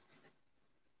beat.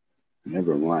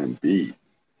 Never mind beat.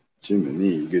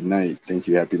 Jiminy. Good night. Thank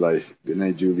you. Happy life. Good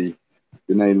night, Julie.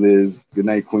 Good night, Liz. Good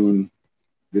night, Queen.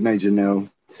 Good night, Janelle.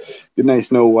 Good night,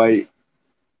 Snow White.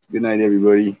 Good night,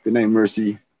 everybody. Good night,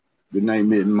 Mercy. Good night,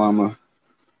 Mitten Mama.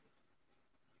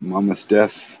 Mama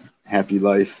Steph. Happy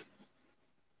life.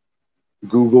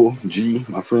 Google G,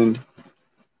 my friend.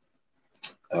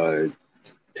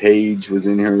 Paige was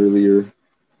in here earlier.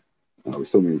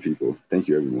 So many people. Thank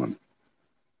you, everyone.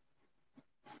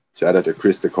 Shout out to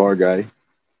Chris, the car guy.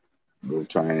 We'll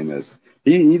try and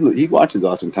he watches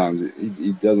oftentimes.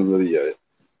 He doesn't really.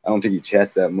 I don't think he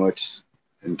chats that much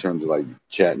in terms of like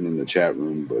chatting in the chat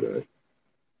room, but you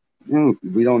know,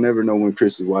 we don't ever know when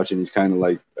Chris is watching. He's kind of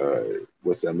like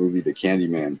what's that movie, The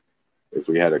Candyman? If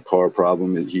we had a car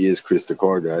problem, he is Chris, the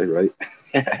car guy, right?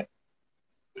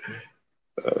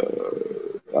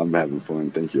 I'm having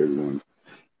fun. Thank you, everyone.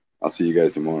 I'll see you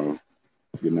guys tomorrow.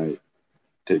 Good night.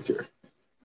 Take care.